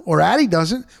don't, or Addie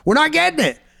doesn't, we're not getting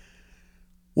it.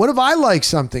 What if I like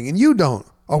something and you don't?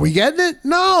 Are we getting it?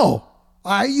 No.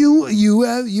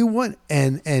 You want."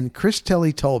 And Chris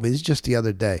Tilley told me, this is just the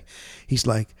other day, he's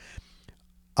like,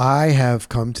 "I have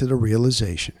come to the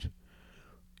realization,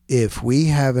 if we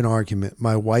have an argument,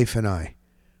 my wife and I,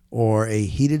 or a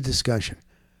heated discussion,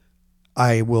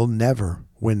 I will never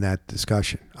win that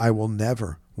discussion. I will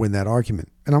never win that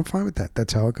argument." And I'm fine with that.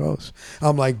 That's how it goes.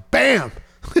 I'm like, bam.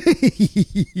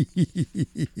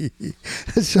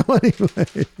 So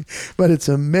anyway, but it's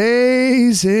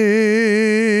amazing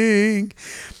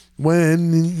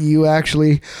when you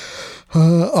actually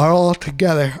are all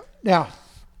together. Now,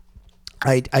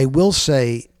 I will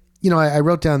say, I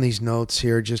wrote down these notes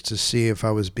here just to see if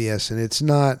I was BSing. It's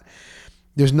not.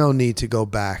 There's no need to go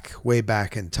way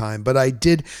back in time. But I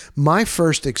did my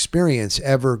first experience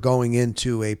ever going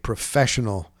into a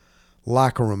professional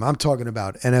locker room. I'm talking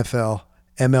about NFL,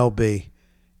 MLB,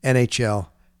 NHL,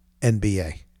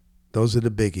 NBA. Those are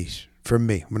the biggies for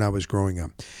me when I was growing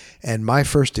up. And my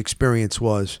first experience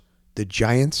was the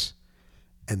Giants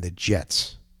and the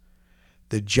Jets.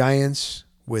 The Giants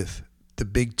with the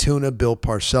big tuna. Bill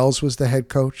Parcells was the head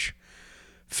coach.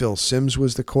 Phil Simms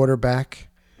was the quarterback.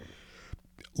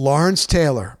 Lawrence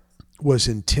Taylor was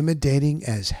intimidating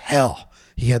as hell.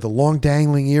 He had the long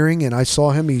dangling earring, and I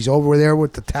saw him. He's over there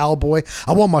with the towel boy.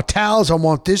 "I want my towels. I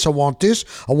want this. I want this.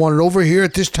 I want it over here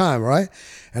at this time," right?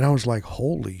 And I was like,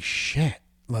 holy shit.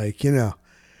 And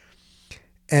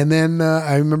then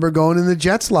I remember going in the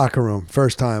Jets locker room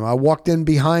first time. I walked in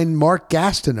behind Mark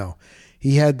Gastineau.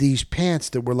 He had these pants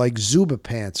that were like Zuba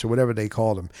pants or whatever they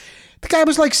called them. The guy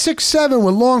was like 6'7"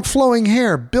 with long flowing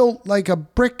hair, built like a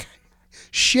brick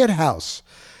shit house,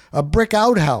 a brick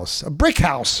outhouse, a brick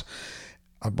house.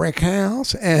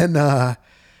 And I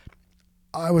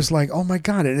was like, oh my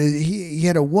God. And he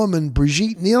had a woman,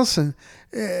 Brigitte Nielsen.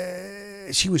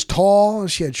 She was tall.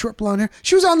 She had short blonde hair.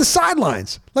 She was on the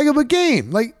sidelines like of a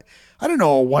game. Like, I don't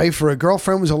know, a wife or a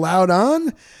girlfriend was allowed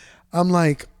on. I'm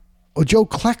like, oh, Joe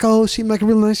Klecko seemed like a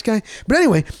real nice guy. But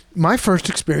anyway, my first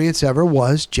experience ever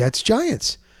was Jets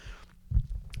Giants.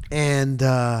 And,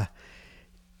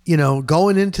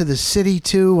 going into the city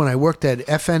too, when I worked at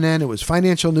FNN, it was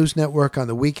Financial News Network on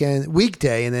the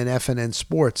weekday, and then FNN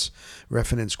Sports, or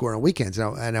FNN Score on weekends.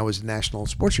 And I was a national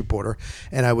sports reporter,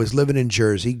 and I was living in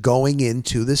Jersey going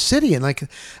into the city. And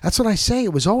that's what I say.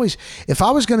 It was always, if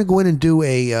I was going to go in and do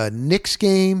a Knicks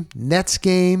game, Nets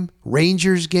game,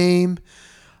 Rangers game,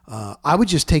 I would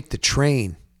just take the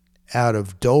train out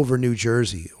of Dover, New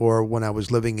Jersey, or when I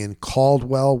was living in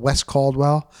Caldwell, West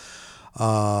Caldwell,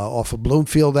 off of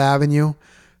Bloomfield Avenue.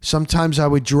 Sometimes I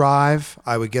would drive.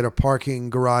 I would get a parking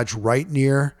garage right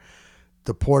near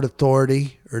the Port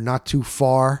Authority or not too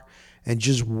far and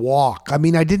just walk. I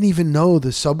didn't even know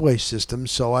the subway system,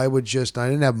 so I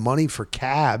didn't have money for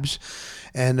cabs,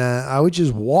 and I would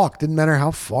just walk. Didn't matter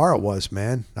how far it was,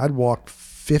 man. I'd walk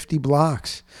 50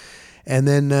 blocks. And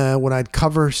then when I'd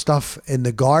cover stuff in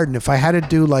the Garden, if I had to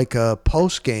do like a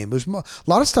post game, a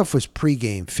lot of stuff was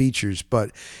pre-game features. But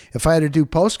if I had to do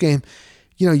post game,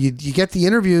 you get the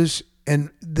interviews, and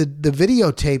the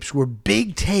videotapes were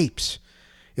big tapes.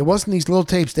 It wasn't these little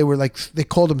tapes. They were they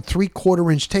called them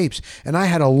 3/4 inch tapes. And I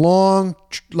had a long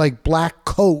black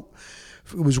coat.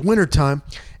 It was wintertime,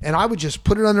 and I would just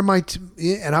put it under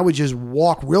and I would just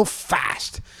walk real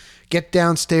fast, get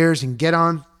downstairs and get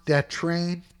on that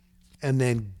train. And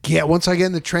then once I get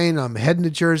in the train, I'm heading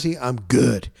to Jersey, I'm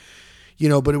good.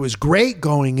 But it was great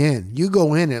going in. You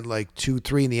go in at like 2,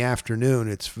 3 in the afternoon.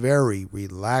 It's very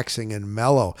relaxing and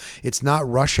mellow. It's not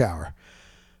rush hour.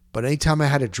 But anytime I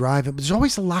had to drive, there's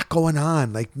always a lot going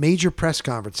on, like major press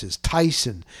conferences,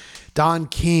 Tyson, Don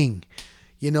King.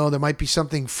 There might be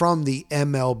something from the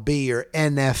MLB or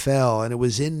NFL, and it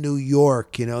was in New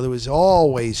York. There was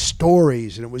always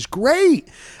stories, and it was great.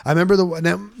 I remember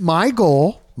my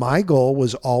goal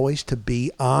was always to be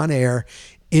on air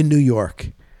in New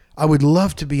York. I would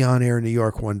love to be on air in New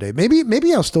York one day.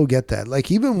 Maybe I'll still get that.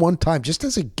 Like even one time, just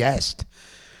as a guest,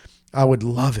 I would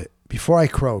love it. Before I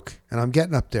croak, and I'm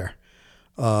getting up there.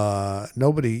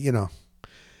 Nobody,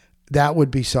 that would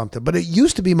be something. But it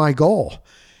used to be my goal.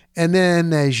 And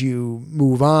then as you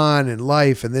move on in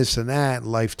life and this and that,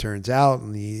 and life turns out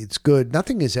and it's good.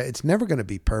 It's never going to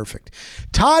be perfect.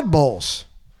 Todd Bowles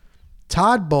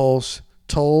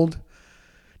told,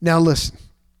 now listen,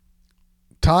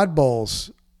 Todd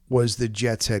Bowles was the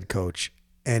Jets head coach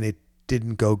and it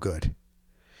didn't go good.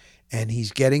 And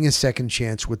he's getting a second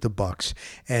chance with the Bucs.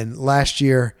 And last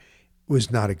year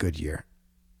was not a good year.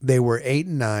 They were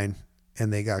 8-9,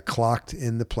 and they got clocked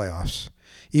in the playoffs.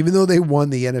 Even though they won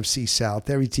the NFC South,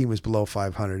 every team was below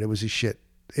 500. It was a shit.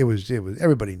 It was.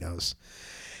 Everybody knows.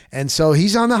 And so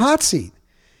he's on the hot seat.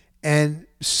 And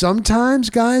sometimes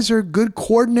guys are good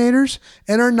coordinators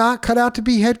and are not cut out to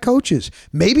be head coaches.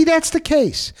 Maybe that's the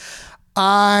case.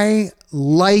 I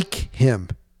like him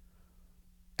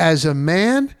as a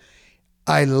man.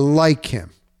 I like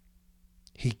him.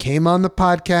 He came on the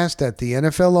podcast at the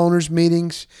NFL owners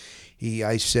meetings.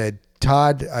 I said,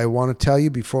 Todd, I want to tell you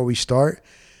before we start,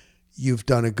 you've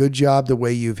done a good job the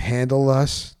way you've handled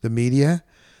us, the media.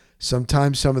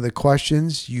 Sometimes some of the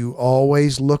questions, you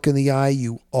always look in the eye.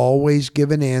 You always give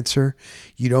an answer.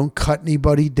 You don't cut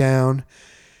anybody down.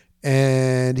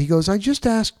 And he goes, I just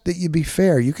ask that you be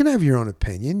fair. You can have your own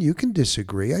opinion. You can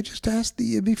disagree. I just ask that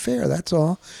you be fair. That's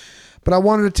all. But I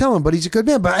wanted to tell him, but he's a good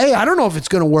man. But hey, I don't know if it's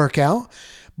going to work out.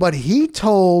 But he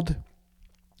told,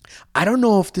 I don't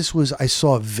know if this was, I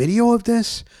saw a video of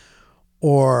this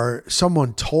or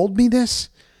someone told me this,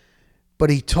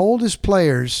 but he told his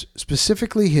players,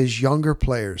 specifically his younger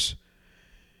players,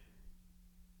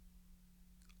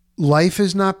 life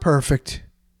is not perfect.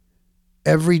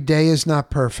 Every day is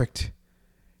not perfect.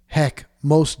 Heck,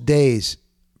 most days,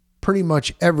 pretty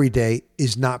much every day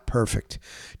is not perfect.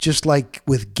 Just like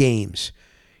with games.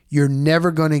 You're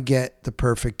never going to get the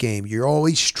perfect game. You're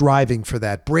always striving for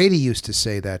that. Brady used to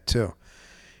say that too.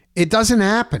 It doesn't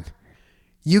happen.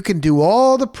 You can do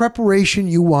all the preparation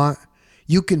you want.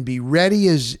 You can be ready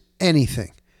as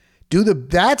anything.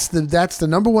 That's the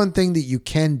number one thing that you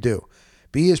can do.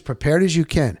 Be as prepared as you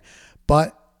can.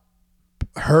 But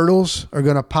hurdles are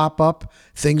going to pop up.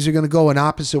 Things are going to go an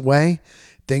opposite way.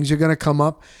 Things are going to come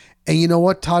up. And you know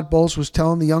what Todd Bowles was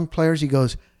telling the young players? He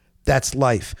goes, that's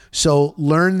life. So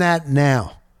learn that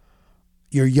now.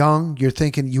 You're young. You're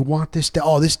thinking you want this day.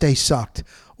 Oh, this day sucked.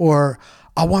 Or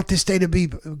I want this day to be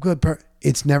good.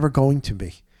 It's never going to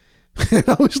be. And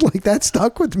I was like, that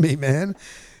stuck with me, man.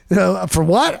 For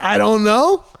what? I don't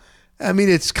know. I mean,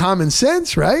 it's common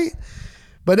sense, right?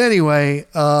 But anyway,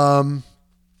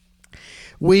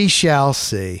 we shall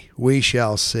see. We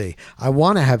shall see. I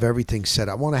want to have everything set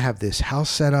up. I want to have this house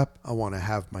set up. I want to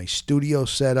have my studio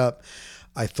set up.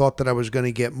 I thought that I was going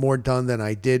to get more done than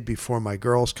I did before my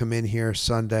girls come in here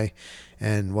Sunday.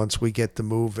 And once we get the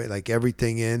move, like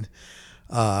everything in,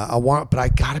 but I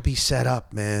got to be set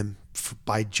up, man,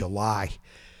 by July.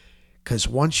 Because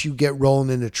once you get rolling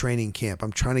into training camp,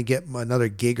 I'm trying to get another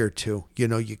gig or two. You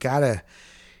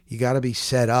gotta be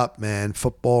set up, man.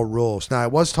 Football rules. Now, I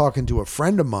was talking to a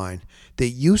friend of mine that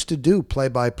used to do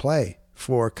play-by-play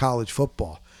for college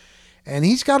football. And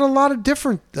he's got a lot of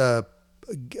different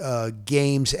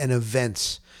games and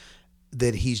events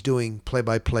that he's doing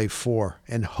play-by-play for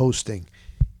and hosting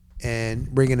and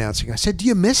ring announcing. I said, do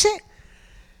you miss it?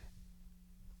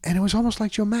 And it was almost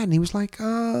like Joe Madden. He was like,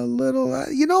 a little,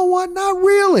 you know what? Not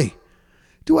really.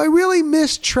 Do I really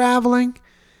miss traveling?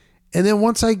 And then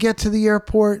once I get to the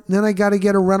airport, then I got to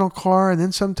get a rental car and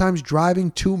then sometimes driving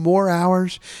 2 more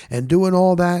hours and doing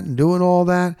all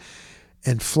that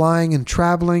and flying and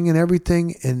traveling and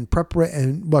everything and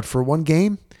preparation. But for one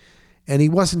game? And he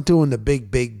wasn't doing the big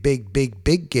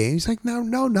game. He's like, no,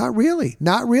 not really.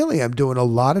 Not really. I'm doing a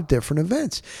lot of different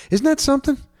events. Isn't that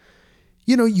something?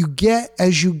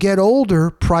 As you get older,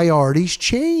 priorities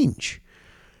change.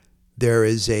 There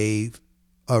is a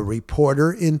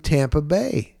reporter in Tampa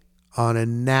Bay on a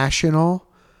national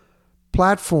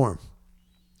platform.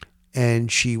 And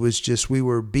we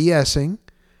were BSing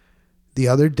the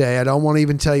other day. I don't want to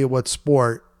even tell you what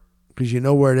sport because you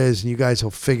know where it is and you guys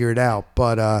will figure it out.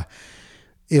 But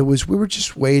we were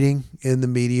just waiting in the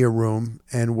media room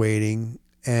and waiting.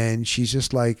 And she's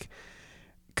just like,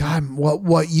 God,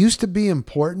 what used to be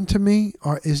important to me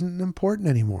isn't important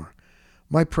anymore.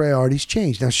 My priorities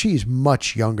changed. Now, she's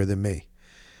much younger than me.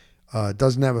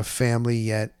 Doesn't have a family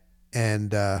yet.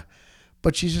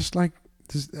 But she's just like,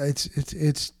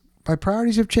 it's my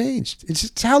priorities have changed.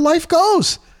 It's how life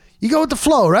goes. You go with the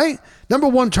flow, right? Number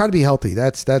one, try to be healthy.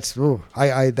 That's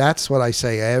what I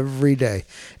say every day,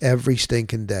 every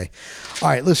stinking day. All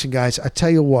right, listen, guys, I tell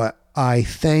you what, I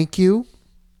thank you.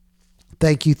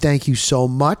 Thank you so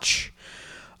much.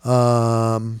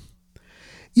 And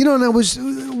there was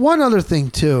one other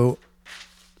thing too.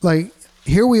 Like,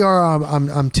 here we are.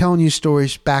 I'm telling you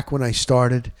stories back when I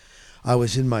started. I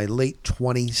was in my late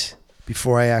 20s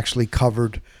before I actually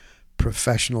covered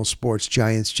professional sports: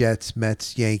 Giants, Jets,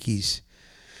 Mets, Yankees,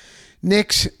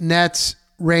 Knicks, Nets,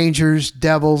 Rangers,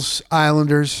 Devils,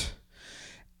 Islanders,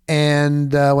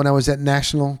 and when I was at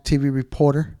National TV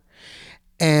Reporter.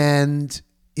 And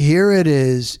here it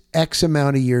is, X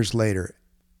amount of years later.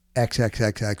 X.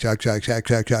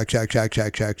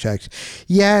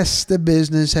 Yes, the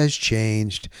business has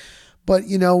changed. But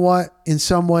you know what? In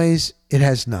some ways, it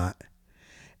has not.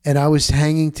 And I was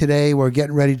hanging today. We're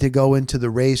getting ready to go into the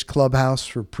Rays clubhouse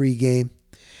for pregame.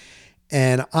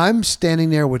 And I'm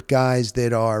standing there with guys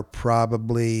that are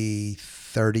probably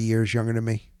 30 years younger than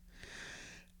me.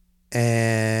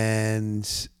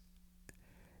 And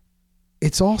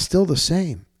it's all still the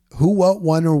same. Who, what,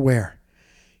 when, or where.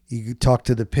 You talk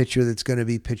to the pitcher that's going to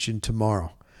be pitching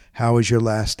tomorrow. How was your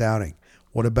last outing?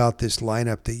 What about this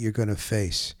lineup that you're going to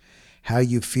face? How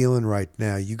you feeling right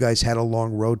now? You guys had a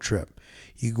long road trip.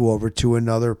 You go over to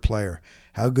another player.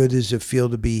 How good does it feel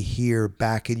to be here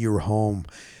back in your home?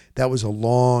 That was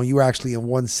you were actually in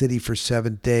one city for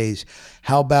 7 days.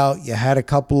 How about you had a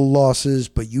couple of losses,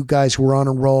 but you guys were on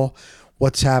a roll?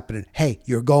 What's happening? Hey,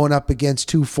 you're going up against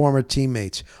 2 former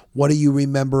teammates. What do you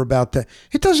remember about that?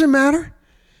 It doesn't matter.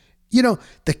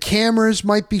 The cameras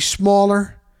might be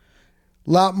smaller, a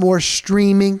lot more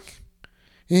streaming,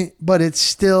 but it's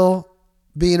still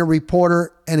being a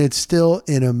reporter, and it's still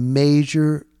in a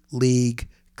major league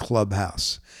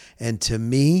clubhouse. And to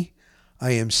me,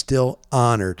 I am still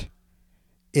honored.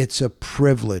 It's a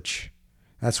privilege.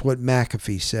 That's what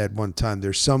McAfee said one time.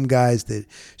 There's some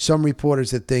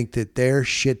reporters that think that their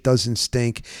shit doesn't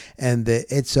stink and that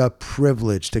it's a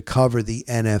privilege to cover the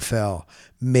NFL,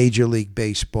 Major League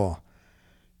Baseball.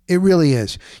 It really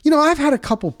is. I've had a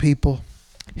couple people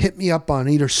hit me up on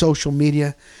either social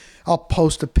media. I'll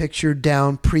post a picture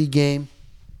down pregame,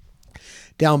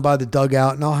 down by the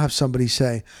dugout, and I'll have somebody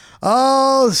say,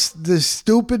 oh, the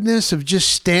stupidness of just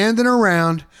standing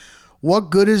around. What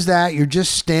good is that? You're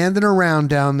just standing around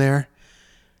down there.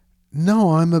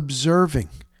 No, I'm observing.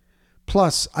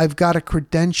 Plus, I've got a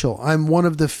credential. I'm one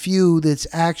of the few that's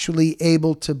actually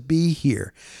able to be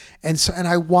here. And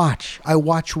I watch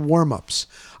warm-ups.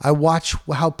 I watch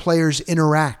how players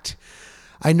interact.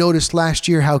 I noticed last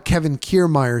year how Kevin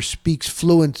Kiermaier speaks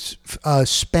fluent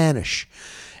Spanish,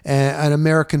 an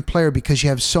American player, because you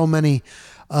have so many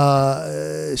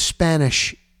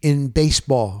Spanish in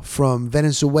baseball from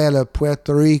Venezuela,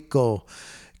 Puerto Rico,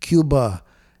 Cuba,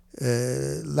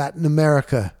 Latin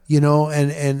America,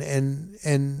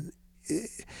 and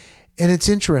it's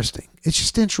interesting. It's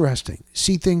just interesting.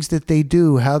 See things that they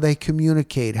do, how they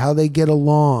communicate, how they get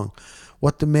along,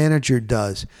 what the manager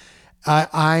does.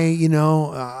 I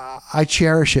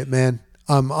cherish it, man.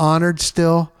 I'm honored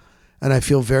still, and I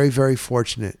feel very, very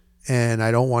fortunate, and I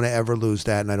don't want to ever lose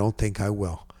that, and I don't think I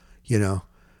will.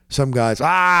 Some guys, what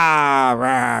are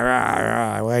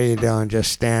you doing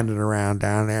just standing around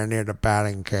down there near the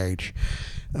batting cage?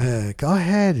 Go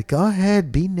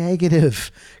ahead, be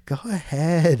negative. Go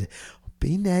ahead,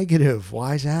 be negative,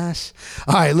 wise ass.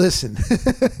 All right, listen.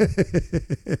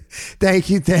 Thank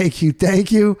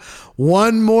you.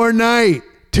 One more night,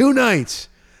 2 nights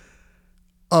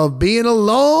of being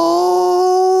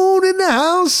alone in the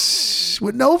house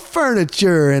with no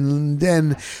furniture,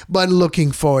 but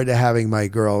looking forward to having my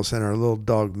girls and our little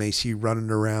dog Macy running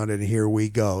around, and here we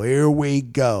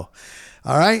go.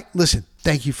 All right, listen,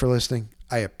 thank you for listening.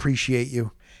 I appreciate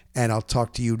you, and I'll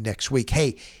talk to you next week.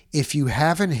 Hey, if you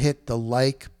haven't hit the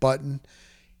like button,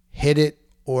 hit it,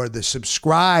 or the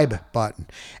subscribe button.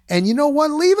 And you know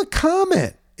what? Leave a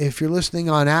comment. If you're listening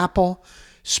on Apple,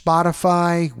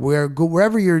 Spotify,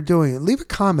 wherever you're doing it, leave a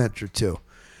comment or two.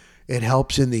 It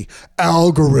helps in the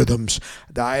algorithms.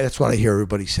 That's what I hear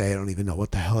everybody say. I don't even know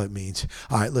what the hell it means.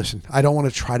 All right, listen, I don't want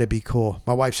to try to be cool.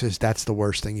 My wife says that's the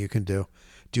worst thing you can do.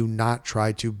 Do not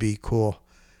try to be cool.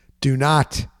 Do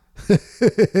not.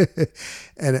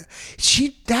 And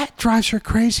that drives her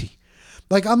crazy.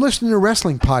 Like, I'm listening to a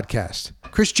wrestling podcast.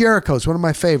 Chris Jericho's one of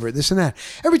my favorite, this and that.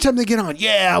 Every time they get on,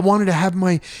 I wanted to have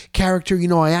my character.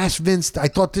 I asked Vince, I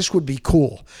thought this would be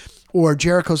cool. Or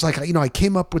Jericho's like, I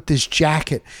came up with this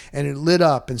jacket and it lit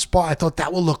up and I thought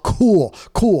that will look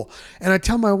cool. And I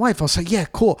tell my wife, I'll say, yeah,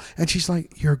 cool. And she's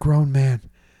like, you're a grown man.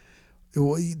 That's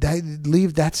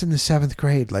in the 7th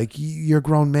grade. Like, you're a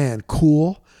grown man.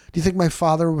 Cool. Do you think my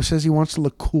father says he wants to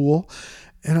look cool?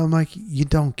 And I'm like, you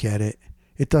don't get it.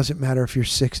 It doesn't matter if you're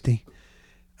 60.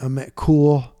 I'm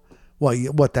cool.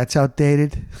 What? That's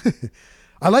outdated.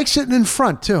 I like sitting in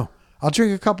front too. I'll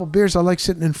drink a couple beers. I like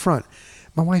sitting in front.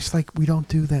 My wife's like, we don't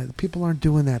do that. People aren't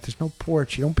doing that. There's no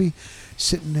porch. You don't be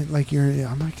sitting in like you're.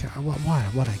 I'm like,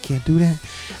 what? I can't do that.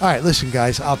 All right, listen,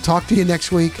 guys. I'll talk to you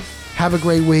next week. Have a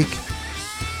great week.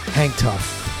 Hang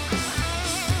tough.